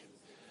ready.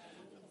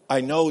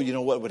 I know, you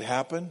know what would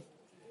happen?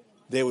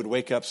 They would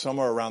wake up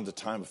somewhere around the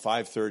time of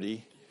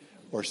 5:30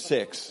 or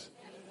 6,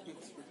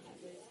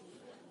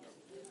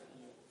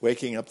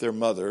 waking up their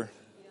mother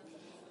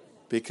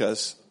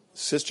because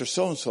Sister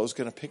so-and-so is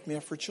going to pick me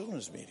up for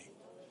children's meeting.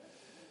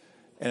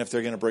 And if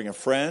they're going to bring a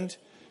friend,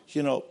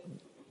 you know,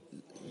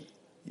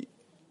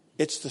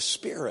 it's the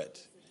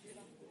spirit.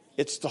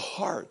 It's the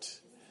heart.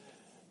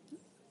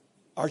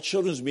 Our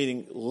children's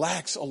meeting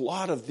lacks a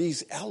lot of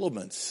these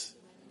elements.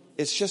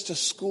 It's just a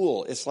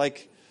school. It's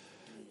like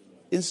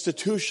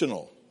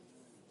institutional.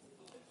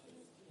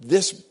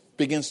 This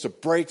begins to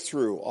break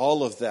through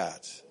all of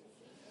that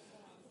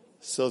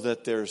so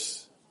that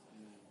there's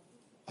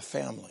a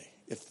family.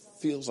 It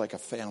feels like a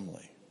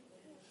family.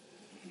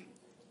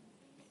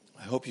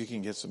 I hope you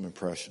can get some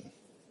impression.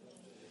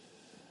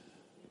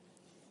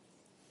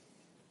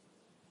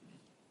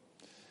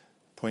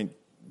 Point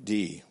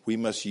D, we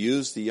must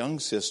use the young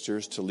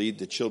sisters to lead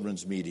the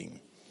children's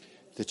meeting.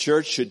 The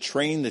church should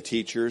train the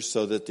teachers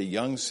so that the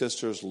young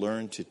sisters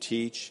learn to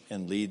teach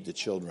and lead the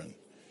children.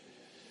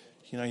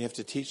 You know, you have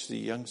to teach the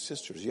young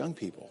sisters, young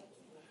people.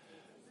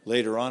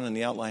 Later on in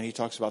the outline, he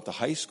talks about the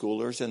high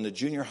schoolers and the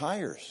junior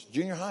highs.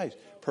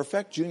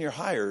 Perfect junior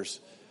highs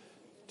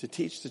to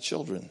teach the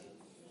children.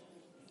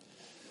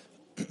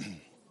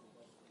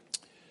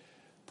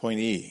 Point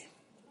E,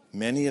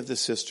 many of the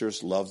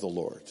sisters love the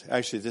Lord.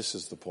 Actually, this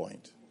is the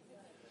point.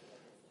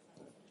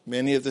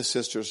 Many of the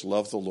sisters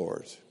love the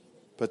Lord,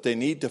 but they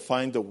need to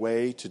find a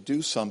way to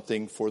do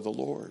something for the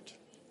Lord.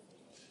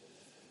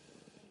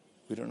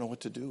 We don't know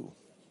what to do.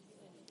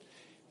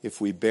 If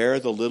we bear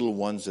the little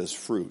ones as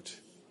fruit,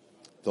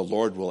 the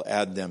Lord will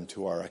add them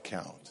to our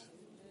account.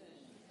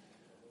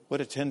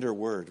 What a tender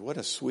word. What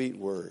a sweet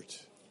word.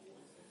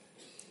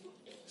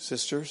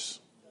 Sisters,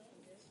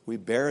 we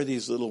bear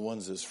these little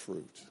ones as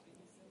fruit.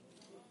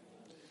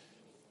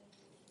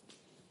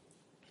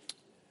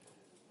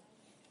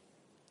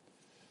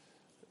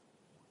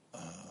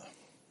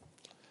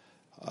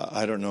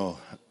 I don't know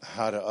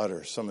how to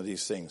utter some of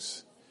these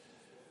things.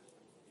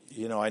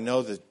 You know, I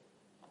know that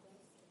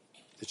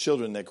the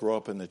children that grow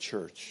up in the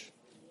church,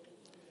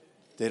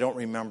 they don't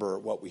remember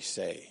what we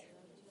say.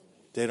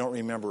 They don't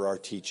remember our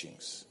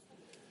teachings.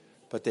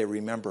 But they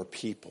remember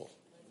people.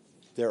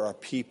 There are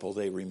people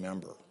they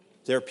remember.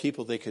 There are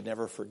people they could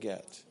never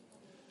forget.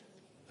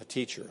 A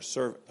teacher,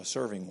 a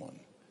serving one,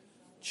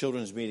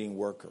 children's meeting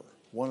worker,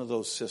 one of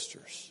those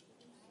sisters.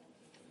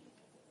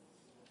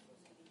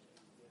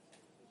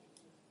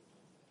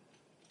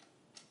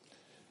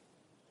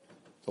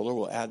 The Lord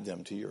will add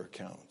them to your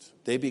account.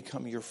 They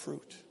become your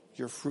fruit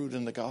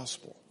in the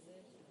gospel.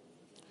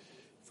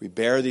 If we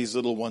bear these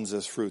little ones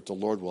as fruit, the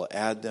Lord will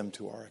add them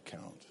to our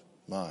account.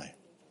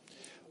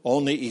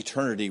 Only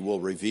eternity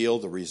will reveal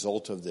the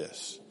result of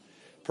this.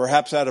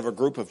 Perhaps out of a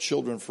group of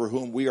children for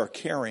whom we are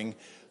caring,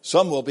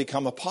 some will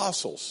become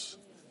apostles.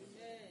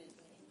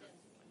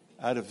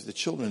 Out of the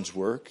children's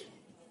work,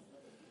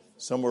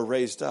 some were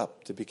raised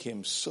up to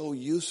become so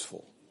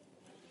useful.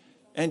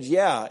 And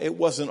yeah, it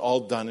wasn't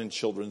all done in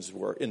children's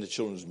work, in the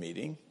children's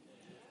meeting,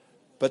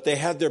 but they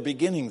had their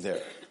beginning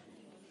there.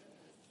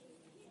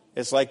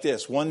 It's like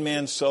this: one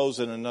man sows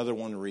and another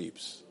one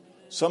reaps.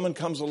 Someone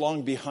comes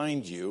along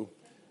behind you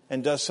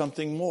and does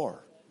something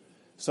more.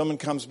 Someone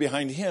comes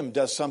behind him,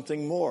 does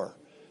something more.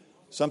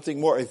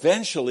 Something more.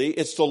 Eventually,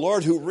 it's the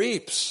Lord who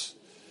reaps.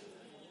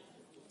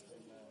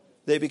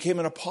 They became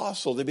an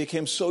apostle. They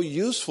became so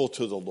useful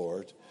to the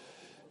Lord.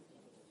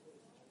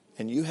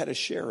 And you had a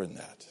share in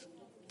that.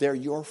 They're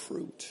your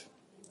fruit.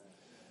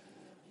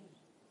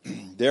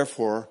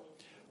 Therefore,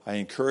 I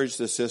encourage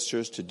the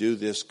sisters to do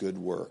this good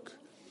work.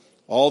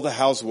 All the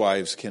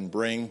housewives can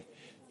bring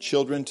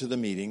children to the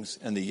meetings,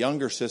 and the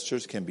younger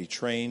sisters can be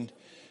trained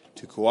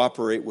to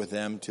cooperate with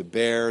them to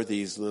bear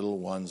these little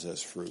ones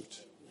as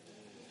fruit.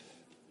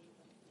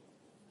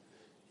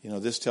 You know,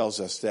 this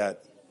tells us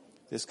that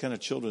this kind of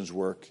children's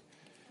work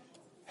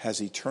has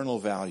eternal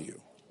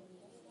value.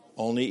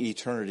 Only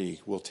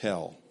eternity will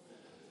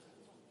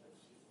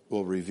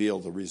reveal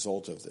the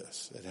result of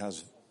this. It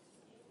has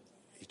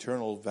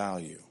eternal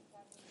value.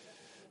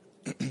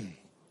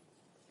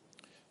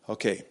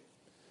 Okay,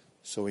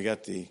 so we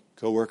got the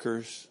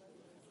co-workers,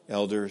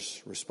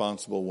 elders,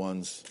 responsible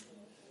ones,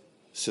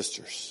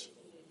 sisters.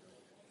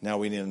 Now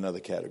we need another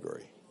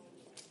category.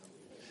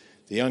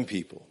 The young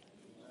people.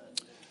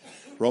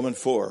 Romans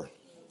 4.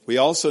 We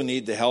also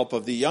need the help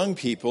of the young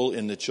people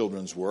in the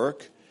children's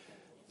work.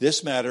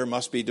 This matter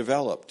must be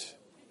developed.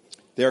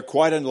 There are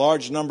quite a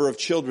large number of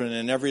children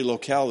in every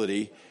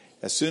locality.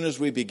 As soon as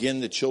we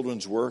begin the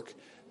children's work,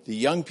 the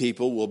young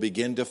people will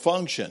begin to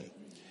function.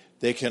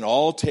 They can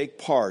all take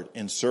part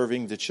in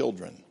serving the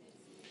children.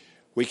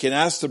 We can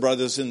ask the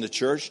brothers in the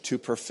church to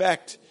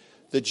perfect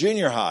the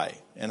junior high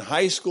and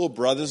high school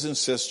brothers and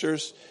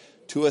sisters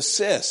to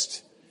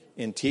assist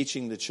in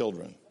teaching the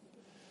children.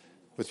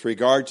 With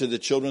regard to the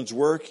children's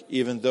work,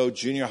 even though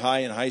junior high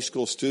and high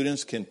school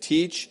students can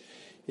teach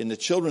in the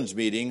children's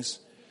meetings,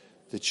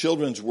 the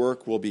children's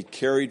work will be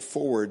carried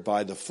forward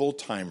by the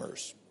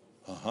full-timers.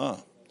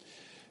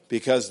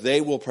 Because they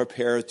will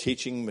prepare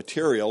teaching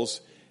materials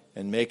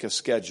and make a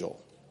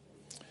schedule.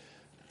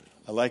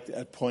 I like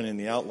that point in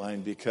the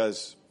outline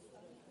because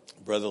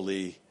Brother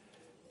Lee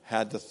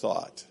had the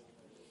thought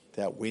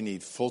that we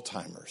need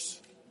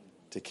full-timers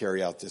to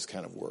carry out this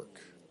kind of work,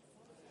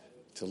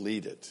 to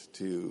lead it,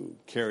 to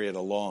carry it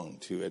along,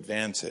 to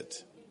advance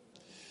it.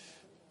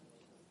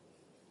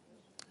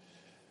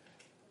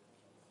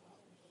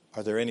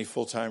 Are there any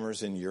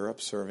full-timers in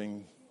Europe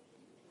serving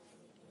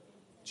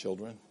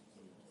children?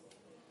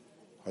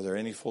 Are there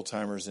any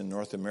full-timers in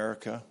North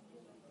America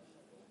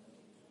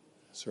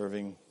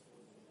serving?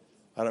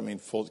 I don't mean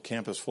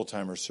campus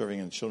full-timers serving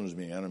in children's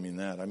meeting. I don't mean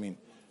that. I mean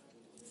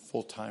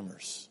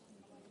full-timers.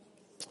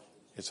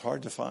 It's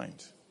hard to find.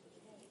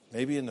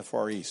 Maybe in the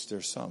Far East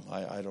there's some.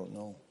 I don't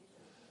know.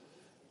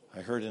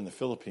 I heard in the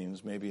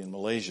Philippines, maybe in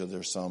Malaysia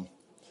there's some.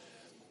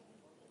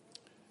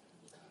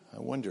 I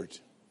wondered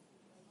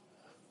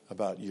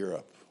about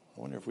Europe.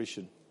 I wonder if we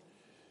should.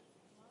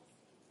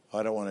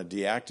 I don't want to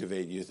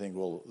deactivate you. Think,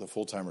 well, the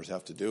full-timers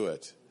have to do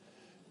it.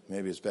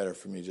 Maybe it's better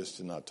for me just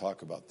to not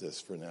talk about this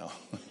for now.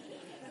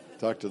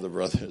 Talk to the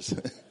brothers.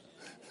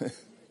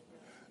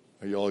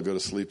 Or you all go to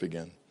sleep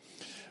again.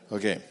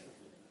 Okay.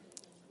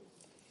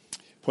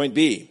 Point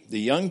B, the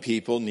young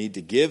people need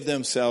to give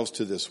themselves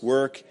to this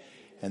work,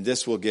 and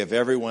this will give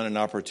everyone an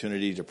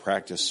opportunity to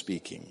practice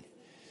speaking.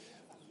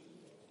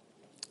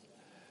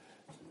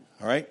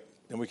 All right,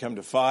 then we come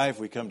to 5.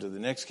 We come to the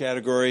next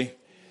category,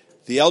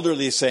 the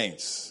elderly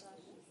saints.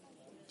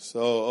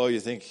 So, you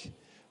think,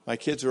 my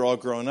kids are all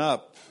grown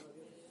up.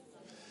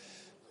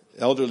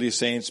 Elderly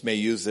saints may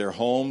use their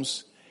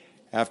homes.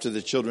 After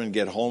the children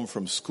get home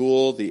from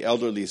school, the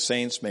elderly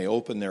saints may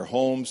open their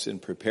homes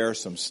and prepare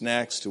some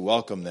snacks to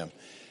welcome them.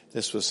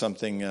 This was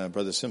something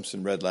Brother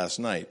Simpson read last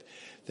night.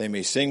 They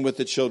may sing with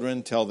the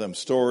children, tell them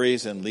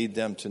stories, and lead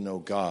them to know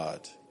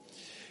God.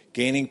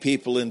 Gaining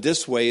people in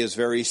this way is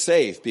very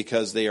safe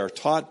because they are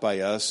taught by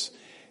us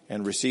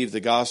and receive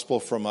the gospel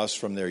from us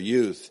from their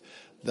youth.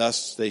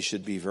 Thus, they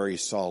should be very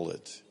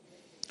solid.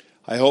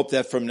 I hope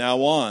that from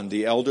now on,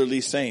 the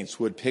elderly saints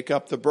would pick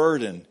up the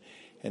burden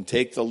and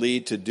take the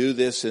lead to do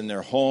this in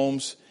their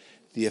homes.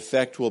 The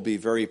effect will be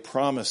very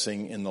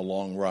promising in the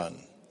long run.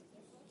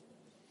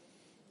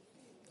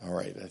 All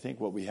right, I think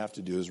what we have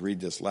to do is read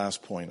this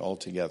last point all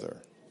together.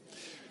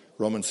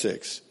 Romans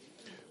 6.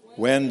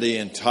 When the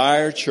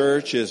entire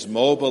church is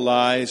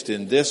mobilized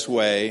in this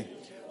way,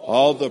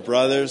 all the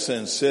brothers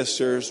and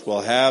sisters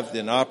will have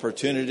an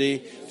opportunity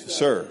to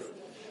serve.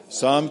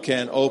 Some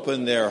can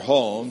open their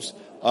homes,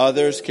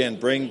 others can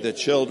bring the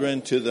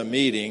children to the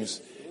meetings,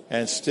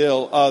 and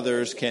still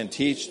others can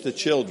teach the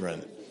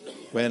children.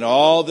 When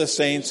all the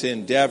saints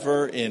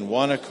endeavor in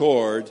one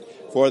accord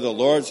for the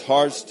Lord's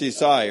heart's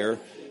desire,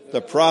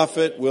 the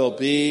profit will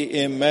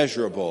be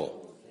immeasurable.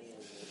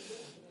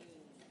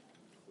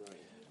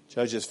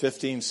 Judges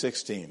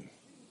 15:16.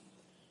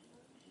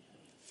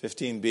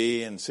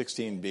 15b and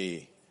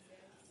 16b.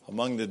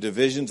 Among the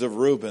divisions of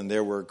Reuben,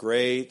 there were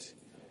great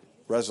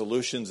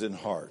resolutions in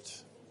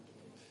heart.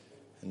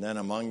 And then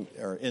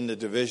in the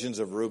divisions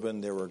of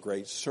Reuben, there were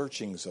great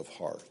searchings of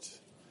heart.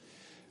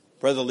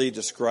 Brother Lee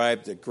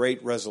described that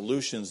great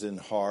resolutions in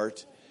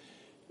heart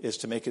is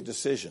to make a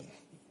decision.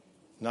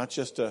 Not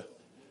just a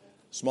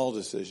small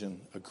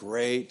decision, a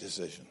great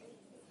decision.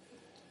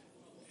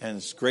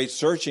 And great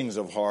searchings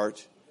of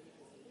heart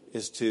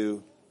is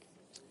to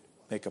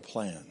make a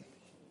plan.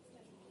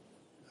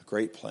 A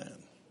great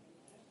plan.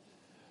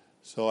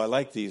 So I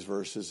like these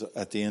verses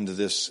at the end of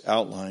this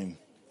outline.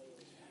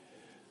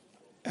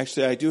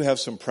 Actually, I do have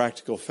some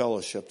practical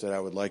fellowship that I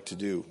would like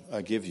to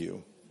give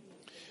you.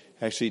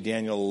 Actually,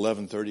 Daniel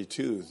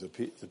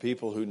 11:32, the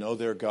people who know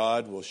their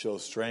God will show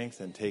strength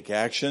and take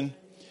action.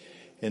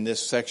 In this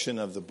section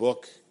of the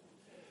book,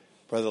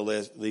 Brother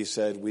Lee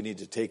said we need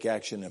to take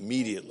action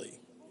immediately.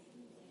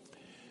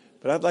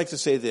 But I'd like to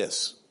say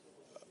this.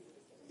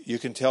 You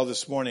can tell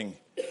this morning,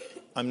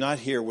 I'm not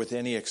here with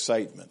any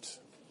excitement.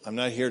 I'm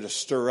not here to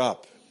stir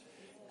up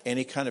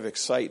any kind of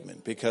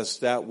excitement, because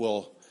that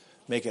will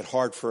make it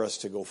hard for us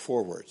to go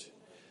forward.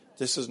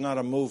 This is not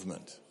a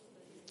movement.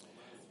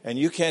 And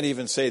you can't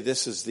even say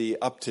this is the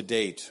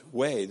up-to-date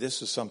way.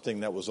 This is something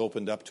that was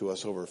opened up to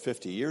us over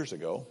 50 years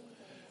ago.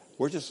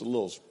 We're just a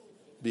little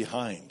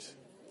behind.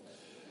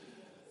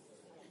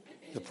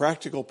 The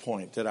practical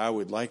point that I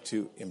would like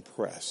to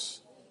impress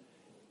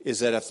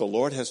is that if the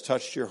Lord has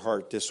touched your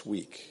heart this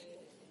week,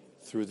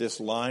 through this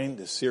line,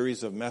 this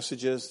series of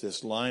messages,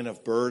 this line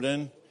of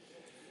burden,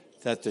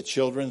 that the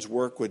children's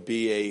work would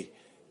be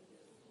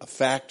a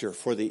factor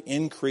for the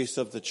increase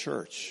of the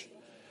church,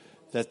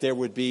 that there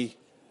would be,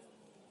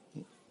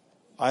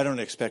 I don't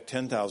expect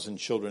 10,000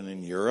 children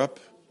in Europe,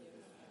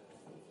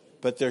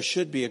 but there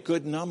should be a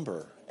good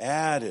number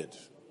added.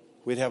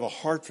 We'd have a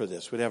heart for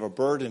this. We'd have a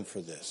burden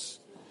for this.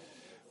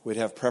 We'd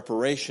have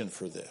preparation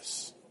for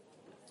this.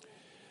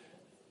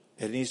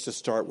 It needs to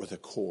start with a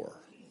core.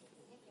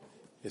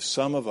 If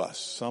some of us,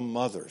 some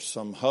mothers,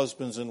 some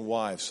husbands and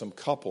wives, some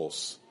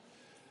couples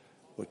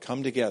would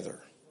come together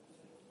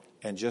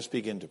and just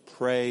begin to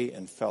pray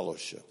and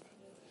fellowship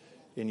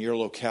in your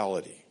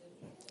locality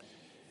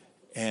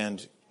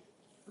and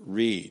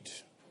read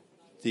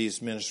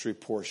these ministry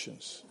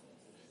portions,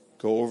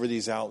 go over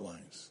these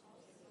outlines,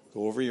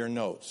 go over your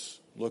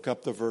notes, look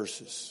up the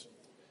verses,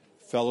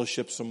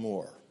 fellowship some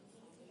more,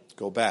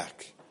 go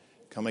back,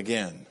 come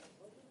again.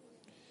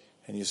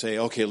 And you say,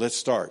 okay, let's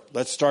start.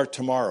 Let's start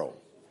tomorrow.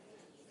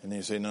 And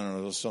they say,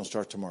 no, let's don't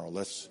start tomorrow.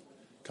 Let's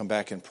come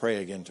back and pray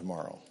again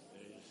tomorrow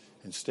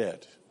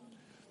instead.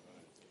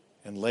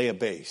 And lay a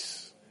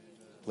base.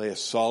 Lay a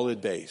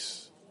solid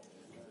base.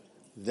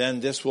 Then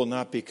this will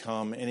not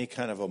become any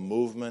kind of a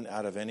movement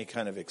out of any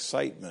kind of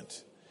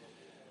excitement.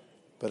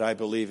 But I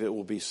believe it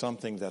will be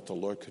something that the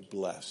Lord could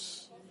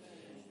bless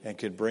and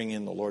could bring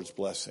in the Lord's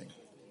blessing.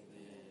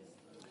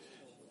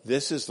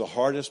 This is the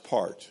hardest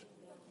part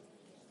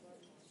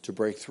to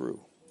break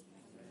through.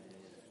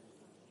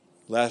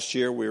 Last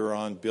year we were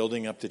on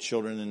building up the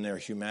children in their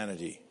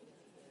humanity.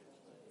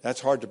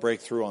 That's hard to break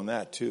through on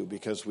that too,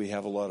 because we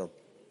have a lot of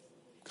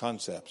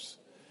concepts.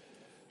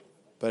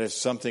 But it's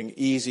something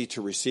easy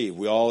to receive.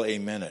 We all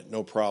amen it,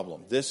 no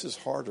problem. This is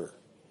harder.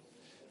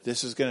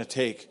 This is going to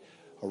take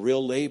a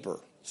real labor,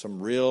 some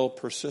real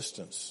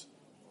persistence.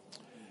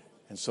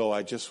 And so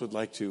I just would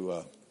like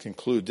to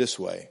conclude this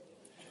way.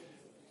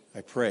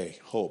 I pray,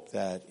 hope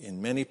that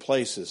in many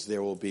places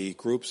there will be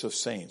groups of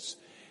saints.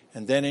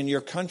 And then in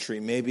your country,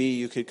 maybe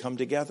you could come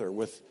together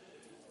with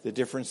the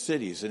different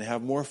cities and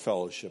have more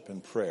fellowship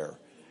and prayer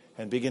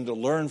and begin to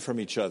learn from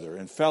each other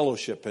and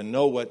fellowship and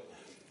know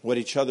what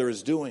each other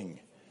is doing.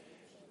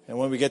 And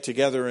when we get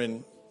together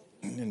in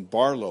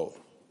Barlow,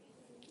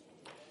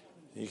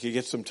 you could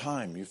get some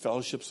time. You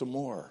fellowship some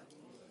more.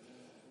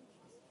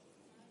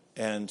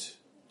 And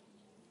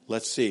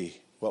let's see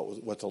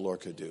what the Lord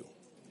could do.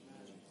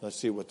 Let's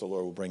see what the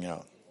Lord will bring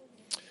out.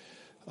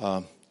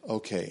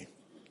 Okay.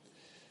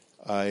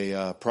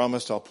 I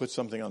promised I'll put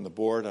something on the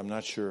board. I'm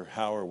not sure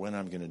how or when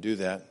I'm going to do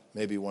that.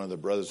 Maybe one of the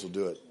brothers will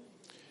do it.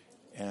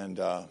 And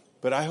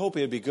but I hope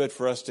it'd be good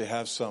for us to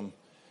have some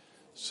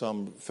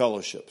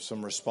fellowship,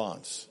 some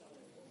response.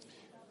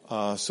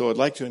 So I'd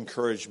like to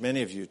encourage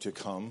many of you to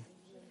come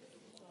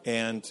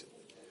and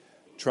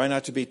try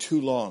not to be too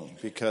long,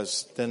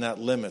 because then that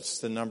limits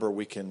the number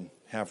we can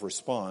have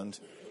respond.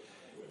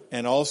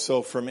 And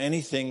also from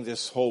anything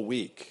this whole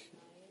week,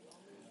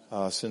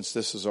 since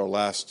this is our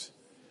last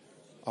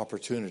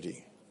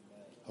opportunity.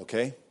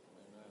 Okay?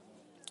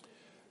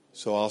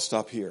 So I'll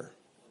stop here.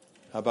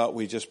 How about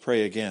we just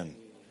pray again?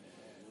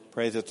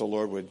 Pray that the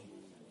Lord would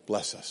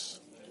bless us.